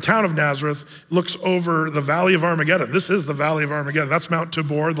 Then the town of Nazareth looks over the Valley of Armageddon. This is the Valley of Armageddon. That's Mount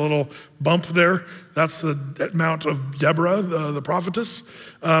Tabor, the little bump there. That's the Mount of Deborah, the prophetess.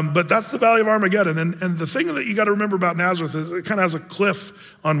 But that's the Valley of Armageddon. And the thing that you got to remember about Nazareth is it kind of has a cliff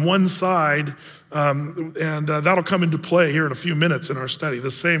on one side, and that'll come into play here in a few minutes in our study.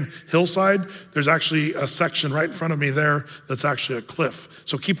 The same hillside, there's actually a section right in front of me there that's actually a cliff.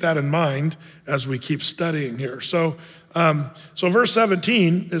 So keep that in mind as we keep studying here. So verse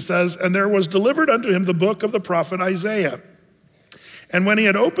 17, it says, "And there was delivered unto him the book of the prophet Isaiah. And when he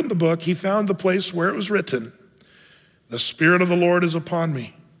had opened the book, he found the place where it was written, The Spirit of the Lord is upon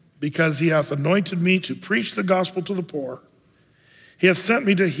me, because he hath anointed me to preach the gospel to the poor. He hath sent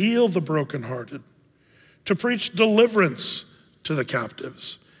me to heal the brokenhearted, to preach deliverance to the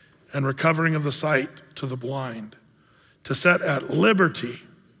captives, and recovering of the sight to the blind, to set at liberty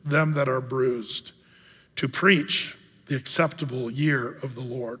them that are bruised, to preach the acceptable year of the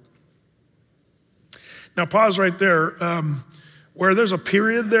Lord." Now pause right there. Where there's a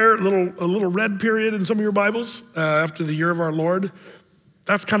period there, a little red period in some of your Bibles after the year of our Lord,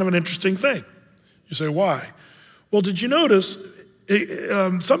 that's kind of an interesting thing. You say, why? Well, did you notice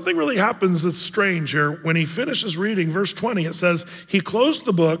something really happens that's strange here? When he finishes reading, verse 20, it says, he closed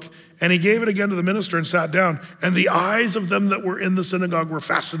the book and he gave it again to the minister and sat down, and the eyes of them that were in the synagogue were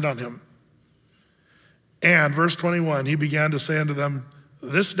fastened on him. And verse 21, he began to say unto them,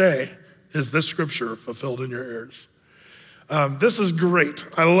 "This day is this scripture fulfilled in your ears." This is great.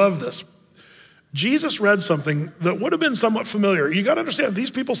 I love this. Jesus read something that would have been somewhat familiar. You got to understand, these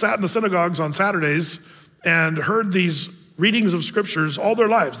people sat in the synagogues on Saturdays and heard these readings of scriptures all their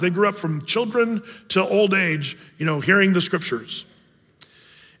lives. They grew up from children to old age, hearing the scriptures.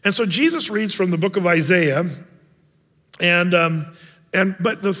 And so Jesus reads from the book of Isaiah, but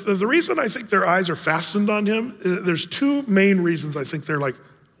the reason I think their eyes are fastened on him, there's two main reasons I think they're like,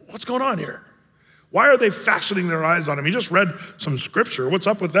 what's going on here? Why are they fastening their eyes on him? He just read some scripture. What's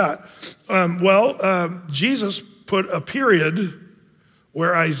up with that? Jesus put a period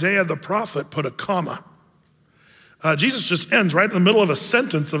where Isaiah the prophet put a comma. Jesus just ends right in the middle of a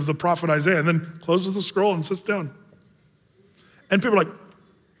sentence of the prophet Isaiah and then closes the scroll and sits down. And people are like,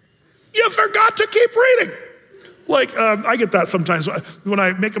 you forgot to keep reading. I get that sometimes. When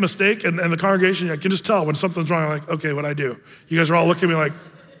I make a mistake and the congregation, I can just tell when something's wrong. I'm like, okay, what'd I do? You guys are all looking at me like,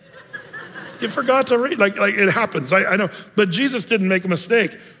 you forgot to read. Like it happens, I know. But Jesus didn't make a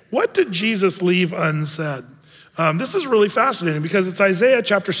mistake. What did Jesus leave unsaid? This is really fascinating because it's Isaiah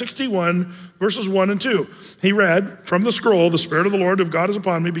chapter 61, verses 1 and 2. He read from the scroll, "The Spirit of the Lord of God is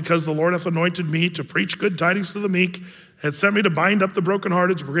upon me, because the Lord hath anointed me to preach good tidings to the meek, hath sent me to bind up the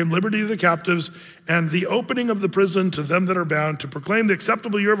brokenhearted, to proclaim liberty to the captives, and the opening of the prison to them that are bound, to proclaim the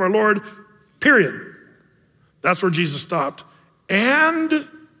acceptable year of our Lord," period. That's where Jesus stopped. "And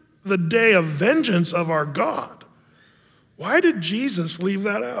the day of vengeance of our God." Why did Jesus leave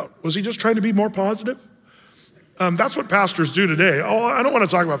that out? Was he just trying to be more positive? That's what pastors do today. Oh, I don't want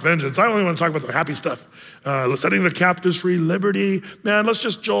to talk about vengeance. I only want to talk about the happy stuff. Setting the captives free, liberty. Man, let's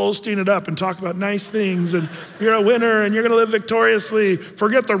just Joel Osteen it up and talk about nice things. And you're a winner and you're going to live victoriously.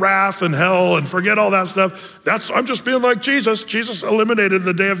 Forget the wrath and hell and forget all that stuff. I'm just being like Jesus. Jesus eliminated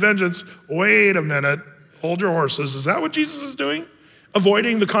the day of vengeance. Wait a minute. Hold your horses. Is that what Jesus is doing?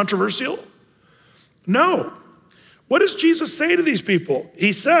 Avoiding the controversial? No. What does Jesus say to these people?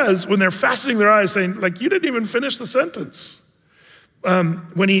 He says, when they're fastening their eyes, saying, you didn't even finish the sentence.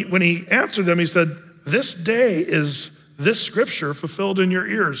 When he answered them, he said, "This day is this scripture fulfilled in your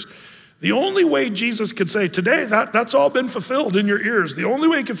ears." The only way Jesus could say, today, that's all been fulfilled in your ears. The only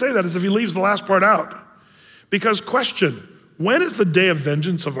way he could say that is if he leaves the last part out. Because question, when is the day of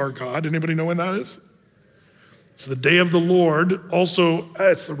vengeance of our God? Anybody know when that is? It's the day of the Lord. Also,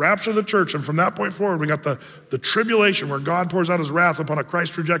 it's the rapture of the church. And from that point forward, we got the tribulation where God pours out his wrath upon a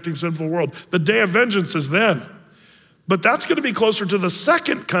Christ-rejecting sinful world. The day of vengeance is then. But that's going to be closer to the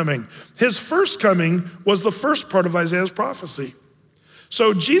second coming. His first coming was the first part of Isaiah's prophecy.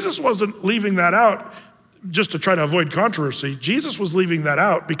 So Jesus wasn't leaving that out just to try to avoid controversy. Jesus was leaving that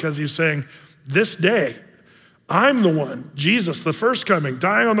out because he's saying, this day, I'm the one, Jesus, the first coming,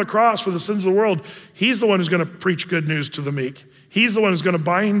 dying on the cross for the sins of the world. He's the one who's gonna preach good news to the meek. He's the one who's gonna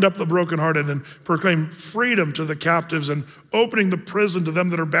bind up the brokenhearted and proclaim freedom to the captives and opening the prison to them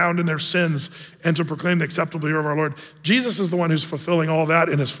that are bound in their sins and to proclaim the acceptable year of our Lord. Jesus is the one who's fulfilling all that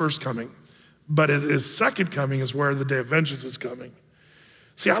in his first coming. But his second coming is where the day of vengeance is coming.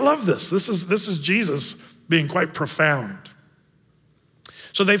 See, I love this. This is Jesus being quite profound.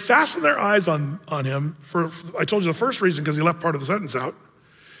 So they fastened their eyes on him I told you the first reason, because he left part of the sentence out.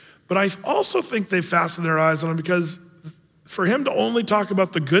 But I also think they fastened their eyes on him because for him to only talk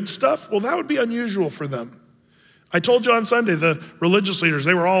about the good stuff, well, that would be unusual for them. I told you on Sunday, the religious leaders,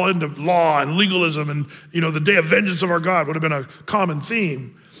 they were all into law and legalism and, the day of vengeance of our God would have been a common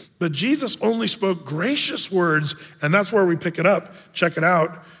theme. But Jesus only spoke gracious words, and that's where we pick it up. Check it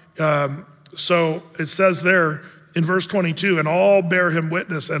out. So it says there in verse 22, and all bear him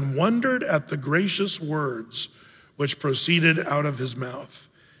witness and wondered at the gracious words which proceeded out of his mouth.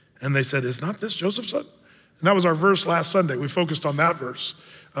 And they said, is not this Joseph's son? And that was our verse last Sunday. We focused on that verse.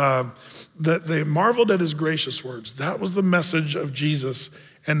 That they marveled at his gracious words. That was the message of Jesus.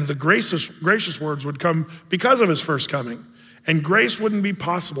 And the gracious words would come because of his first coming. And grace wouldn't be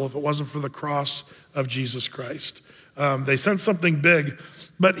possible if it wasn't for the cross of Jesus Christ. They sensed something big.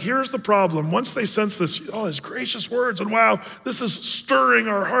 But here's the problem. Once they sense this, his gracious words, and wow, this is stirring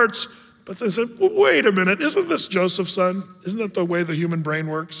our hearts. But they said, well, wait a minute, isn't this Joseph's son? Isn't that the way the human brain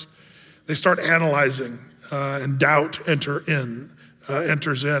works? They start analyzing, and doubt enters in.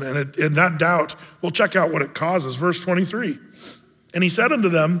 And that doubt, we'll check out what it causes. Verse 23, and he said unto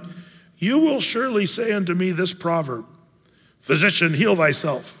them, you will surely say unto me this proverb, physician, heal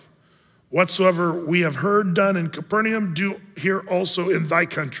thyself. Whatsoever we have heard done in Capernaum, do here also in thy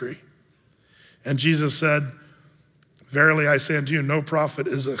country. And Jesus said, verily I say unto you, no prophet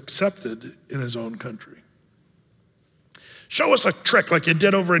is accepted in his own country. Show us a trick like you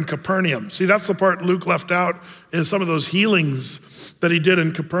did over in Capernaum. See, that's the part Luke left out, is some of those healings that he did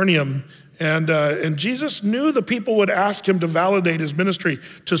in Capernaum. And Jesus knew the people would ask him to validate his ministry,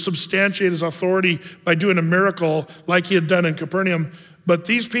 to substantiate his authority by doing a miracle like he had done in Capernaum. But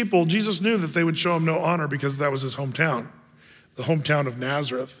these people, Jesus knew that they would show him no honor because that was his hometown, the hometown of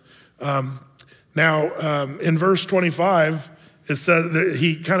Nazareth. In verse 25, it says that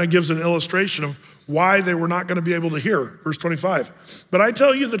he kind of gives an illustration of why they were not going to be able to hear. Verse 25, but I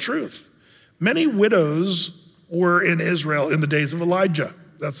tell you the truth. Many widows were in Israel in the days of Elijah.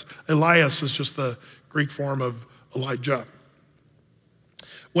 That's Elias is just the Greek form of Elijah.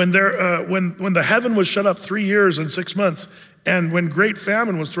 When the heaven was shut up 3 years and 6 months, and when great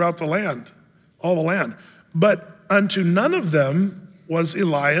famine was throughout the land, all the land. But unto none of them was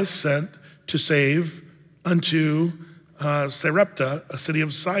Elias sent to save unto Sarepta, a city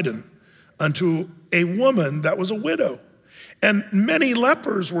of Sidon, unto a woman that was a widow. And many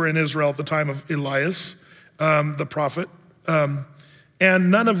lepers were in Israel at the time of Elias, the prophet,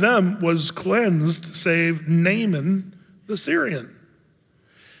 and none of them was cleansed save Naaman the Syrian.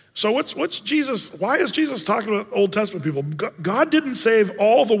 So what's Jesus, why is Jesus talking about Old Testament people? God didn't save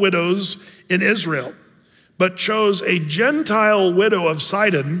all the widows in Israel, but chose a Gentile widow of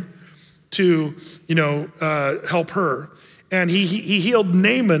Sidon to, help her. And he healed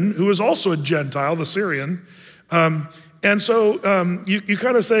Naaman, who was also a Gentile, the Syrian. And so you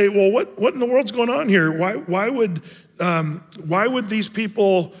kind of say, well, what in the world's going on here? Why would these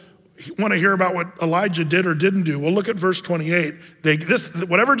people want to hear about what Elijah did or didn't do? Well, look at verse 28.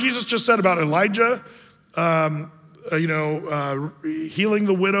 Whatever Jesus just said about Elijah, healing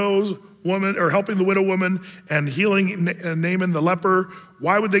the widow's woman or helping the widow woman and healing Naaman the leper.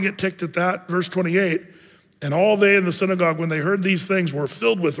 Why would they get ticked at that? Verse 28. And all they in the synagogue, when they heard these things, were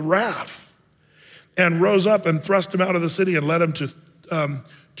filled with wrath and rose up and thrust him out of the city and led him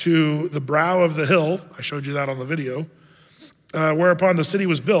to the brow of the hill. I showed you that on the video. Whereupon the city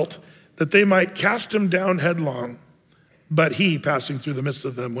was built, that they might cast him down headlong. But he, passing through the midst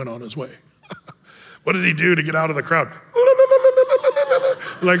of them, went on his way. What did he do to get out of the crowd?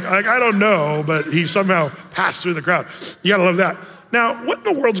 Like I don't know, but he somehow passed through the crowd. You gotta love that. Now, what in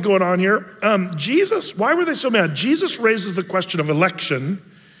the world's going on here? Jesus, why were they so mad? Jesus raises the question of election,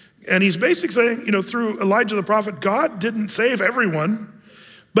 and he's basically saying, through Elijah the prophet, God didn't save everyone.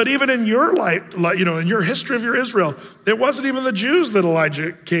 But even in your life, in your history of your Israel, it wasn't even the Jews that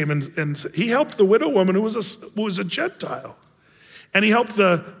Elijah came and he helped the widow woman who was a Gentile. And he helped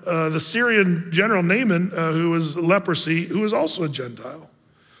the Syrian general Naaman, who was leprosy, who was also a Gentile.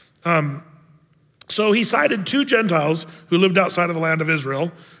 So he cited 2 Gentiles who lived outside of the land of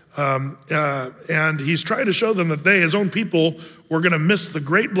Israel. And he's trying to show them that they, his own people, were going to miss the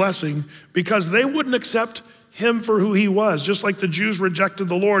great blessing because they wouldn't accept him for who he was, just like the Jews rejected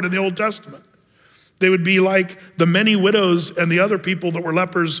the Lord in the Old Testament. They would be like the many widows and the other people that were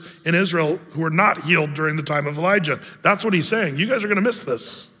lepers in Israel who were not healed during the time of Elijah. That's what he's saying. You guys are gonna miss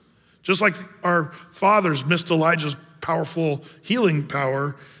this. Just like our fathers missed Elijah's powerful healing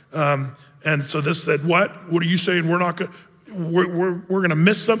power. And so this said, what are you saying? We're gonna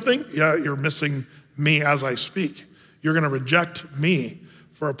miss something? Yeah, you're missing me as I speak. You're gonna reject me,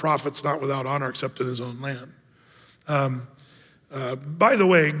 for a prophet's not without honor except in his own land. By the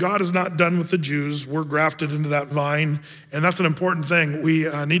way, God is not done with the Jews. We're grafted into that vine, and that's an important thing we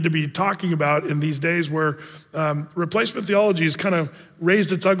need to be talking about in these days where replacement theology has kind of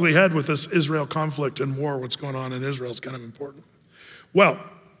raised its ugly head with this Israel conflict and war. What's going on in Israel is kind of important. Well,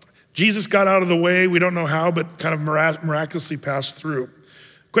 Jesus got out of the way. We don't know how, but kind of miraculously passed through.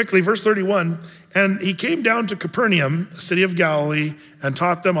 Quickly, verse 31, and he came down to Capernaum, a city of Galilee, and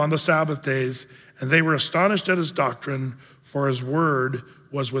taught them on the Sabbath days, and they were astonished at his doctrine, for his word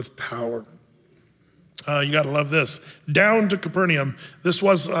was with power. You gotta love this. Down to Capernaum. This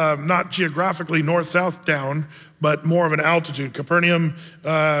was not geographically north-south down, but more of an altitude. Capernaum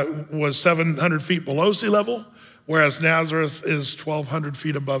was 700 feet below sea level, whereas Nazareth is 1,200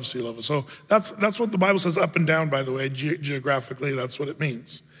 feet above sea level. So that's what the Bible says up and down, by the way, geographically, that's what it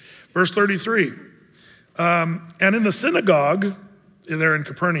means. Verse 33, and in the synagogue there in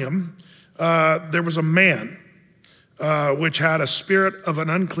Capernaum, there was a man which had a spirit of an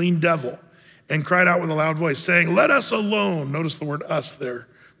unclean devil, and cried out with a loud voice, saying, let us alone. Notice the word us there,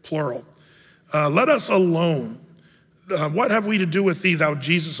 plural. Let us alone. What have we to do with thee, thou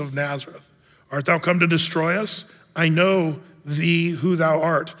Jesus of Nazareth? Art thou come to destroy us? I know thee who thou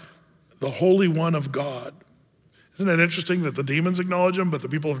art, the Holy One of God. Isn't it interesting that the demons acknowledge him, but the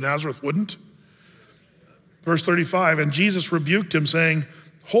people of Nazareth wouldn't? Verse 35, and Jesus rebuked him, saying,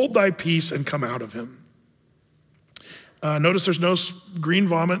 hold thy peace and come out of him. Notice there's no green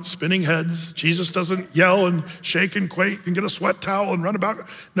vomit, spinning heads. Jesus doesn't yell and shake and quake and get a sweat towel and run about.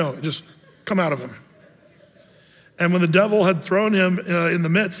 No, just come out of him. And when the devil had thrown him in the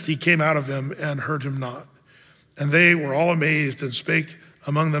midst, he came out of him and hurt him not. And they were all amazed and spake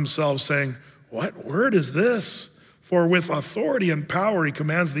among themselves, saying, what word is this? For with authority and power he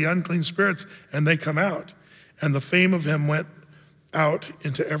commands the unclean spirits, and they come out. And the fame of him went out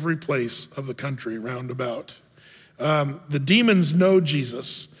into every place of the country round about. The demons know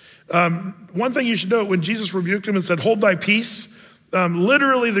Jesus. One thing you should know, when Jesus rebuked him and said, hold thy peace,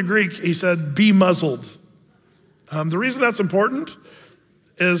 literally the Greek, he said, be muzzled. The reason that's important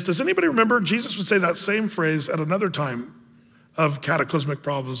is, does anybody remember Jesus would say that same phrase at another time of cataclysmic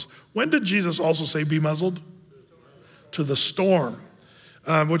problems? When did Jesus also say, be muzzled? To the storm.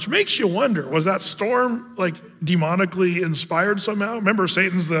 Which makes you wonder, was that storm like demonically inspired somehow? Remember,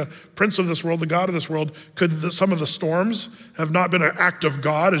 Satan's the prince of this world, the god of this world. Could some of the storms have not been an act of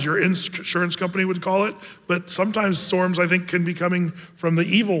God, as your insurance company would call it? But sometimes storms, I think, can be coming from the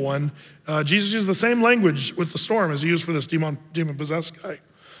evil one. Jesus used the same language with the storm as he used for this demon-possessed guy.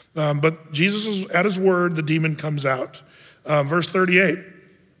 But Jesus is at his word, the demon comes out. Verse 38.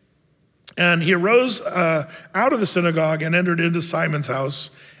 And he arose out of the synagogue and entered into Simon's house.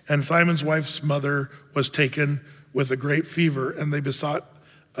 And Simon's wife's mother was taken with a great fever, and they besought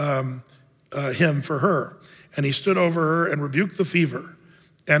him for her. And he stood over her and rebuked the fever,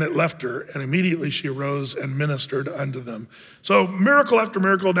 and it left her. And immediately she arose and ministered unto them. So miracle after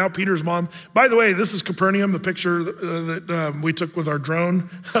miracle. Now Peter's mom. By the way, this is Capernaum, the picture that we took with our drone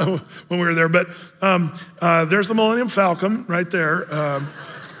when we were there. But there's the Millennium Falcon right there.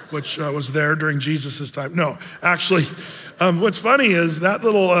 Which was there during Jesus' time. No, actually, what's funny is that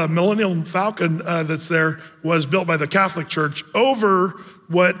little Millennium Falcon that's there was built by the Catholic Church over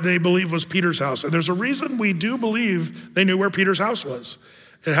what they believe was Peter's house. And there's a reason we do believe they knew where Peter's house was.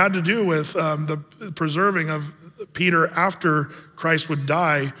 It had to do with the preserving of Peter after Christ would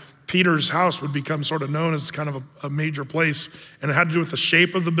die. Peter's house would become sort of known as kind of a major place, and it had to do with the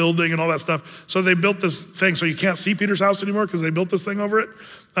shape of the building and all that stuff. So they built this thing, so you can't see Peter's house anymore because they built this thing over it.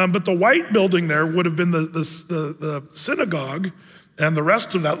 But the white building there would have been the synagogue, and the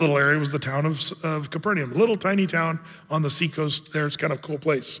rest of that little area was the town of Capernaum, a little tiny town on the seacoast there. It's kind of a cool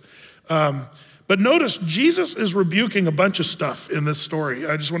place. But notice, Jesus is rebuking a bunch of stuff in this story.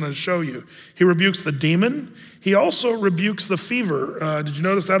 I just want to show you. He rebukes the demon. He also rebukes the fever. Did you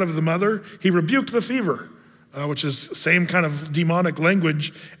notice that of the mother? He rebuked the fever, which is same kind of demonic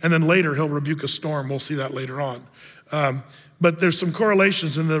language. And then later he'll rebuke a storm. We'll see that later on. But there's some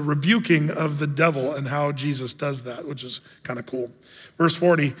correlations in the rebuking of the devil and how Jesus does that, which is kind of cool. Verse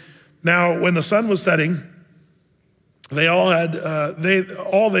 40, now when the sun was setting,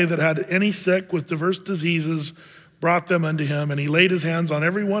 All they that had any sick with diverse diseases brought them unto him, and he laid his hands on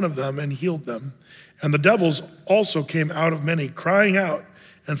every one of them and healed them. And the devils also came out of many, crying out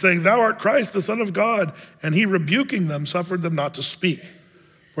and saying, Thou art Christ, the Son of God. And he, rebuking them, suffered them not to speak,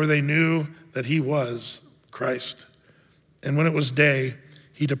 for they knew that he was Christ. And when it was day,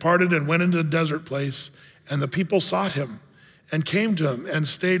 he departed and went into a desert place, and the people sought him and came to him and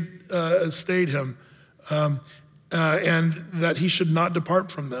stayed him, and that he should not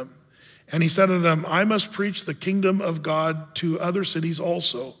depart from them. And he said to them, I must preach the kingdom of God to other cities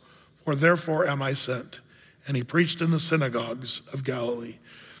also, for therefore am I sent. And he preached in the synagogues of Galilee.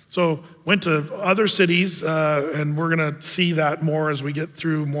 So went to other cities, and we're gonna see that more as we get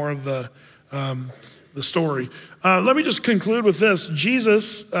through more of the story. Let me just conclude with this.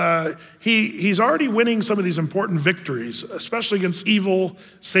 Jesus, he's already winning some of these important victories, especially against evil,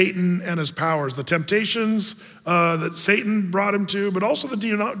 Satan, and his powers. The temptations that Satan brought him to, but also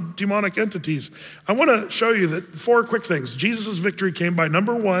the demonic entities. I wanna show you that 4 quick things. Jesus' victory came by,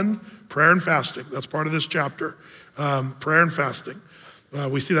 number 1, prayer and fasting. That's part of this chapter, prayer and fasting.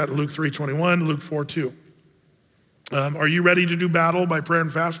 We see that in Luke 3:21, Luke 4:2. Are you ready to do battle by prayer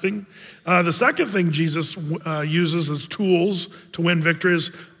and fasting? The second thing Jesus uses as tools to win victory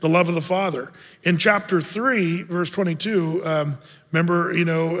is the love of the Father. In chapter 3, verse 22,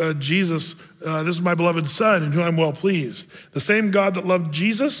 remember, Jesus, this is my beloved Son in whom I'm well pleased. The same God that loved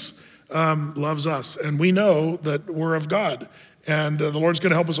Jesus loves us. And we know that we're of God. And the Lord's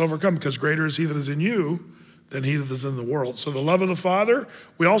gonna help us overcome, because greater is he that is in you than he that is in the world. So the love of the Father.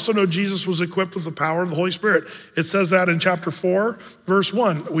 We also know Jesus was equipped with the power of the Holy Spirit. It says that in chapter 4, verse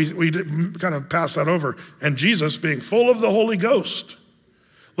 1. We kind of pass that over. And Jesus being full of the Holy Ghost.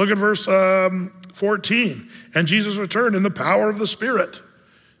 Look at verse 14. And Jesus returned in the power of the Spirit.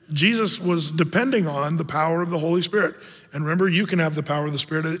 Jesus was depending on the power of the Holy Spirit. And remember, you can have the power of the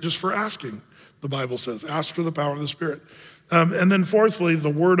Spirit just for asking, the Bible says. Ask for the power of the Spirit. And then fourthly, the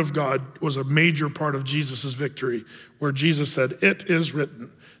word of God was a major part of Jesus' victory, where Jesus said, it is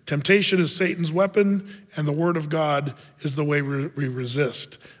written. Temptation is Satan's weapon, and the word of God is the way we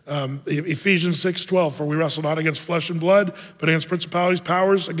resist. Ephesians 6:12, for we wrestle not against flesh and blood, but against principalities,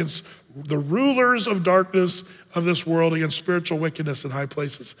 powers, against the rulers of darkness of this world, against spiritual wickedness in high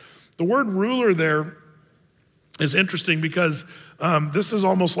places. The word ruler there is interesting because this is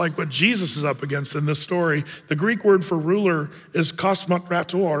almost like what Jesus is up against in this story. The Greek word for ruler is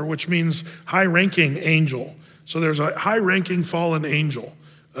kosmokrator, which means high-ranking angel. So there's a high-ranking fallen angel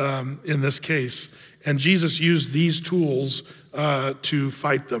in this case. And Jesus used these tools to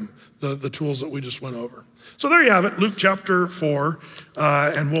fight them, the tools that we just went over. So there you have it, Luke chapter 4,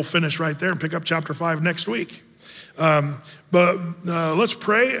 and we'll finish right there and pick up chapter 5 next week. But let's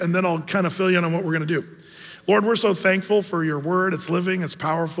pray, and then I'll kind of fill you in on what we're gonna do. Lord, we're so thankful for your word. It's living, it's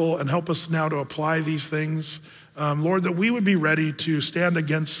powerful, and help us now to apply these things. Lord, that we would be ready to stand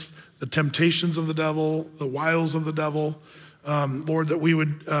against the temptations of the devil, the wiles of the devil. Lord, that we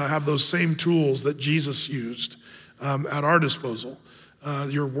would have those same tools that Jesus used at our disposal.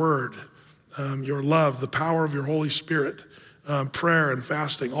 Your word, your love, the power of your Holy Spirit, prayer and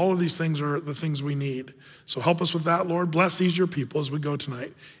fasting. All of these things are the things we need. So help us with that, Lord. Bless these your people as we go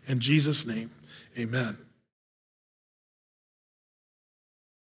tonight. In Jesus' name, amen.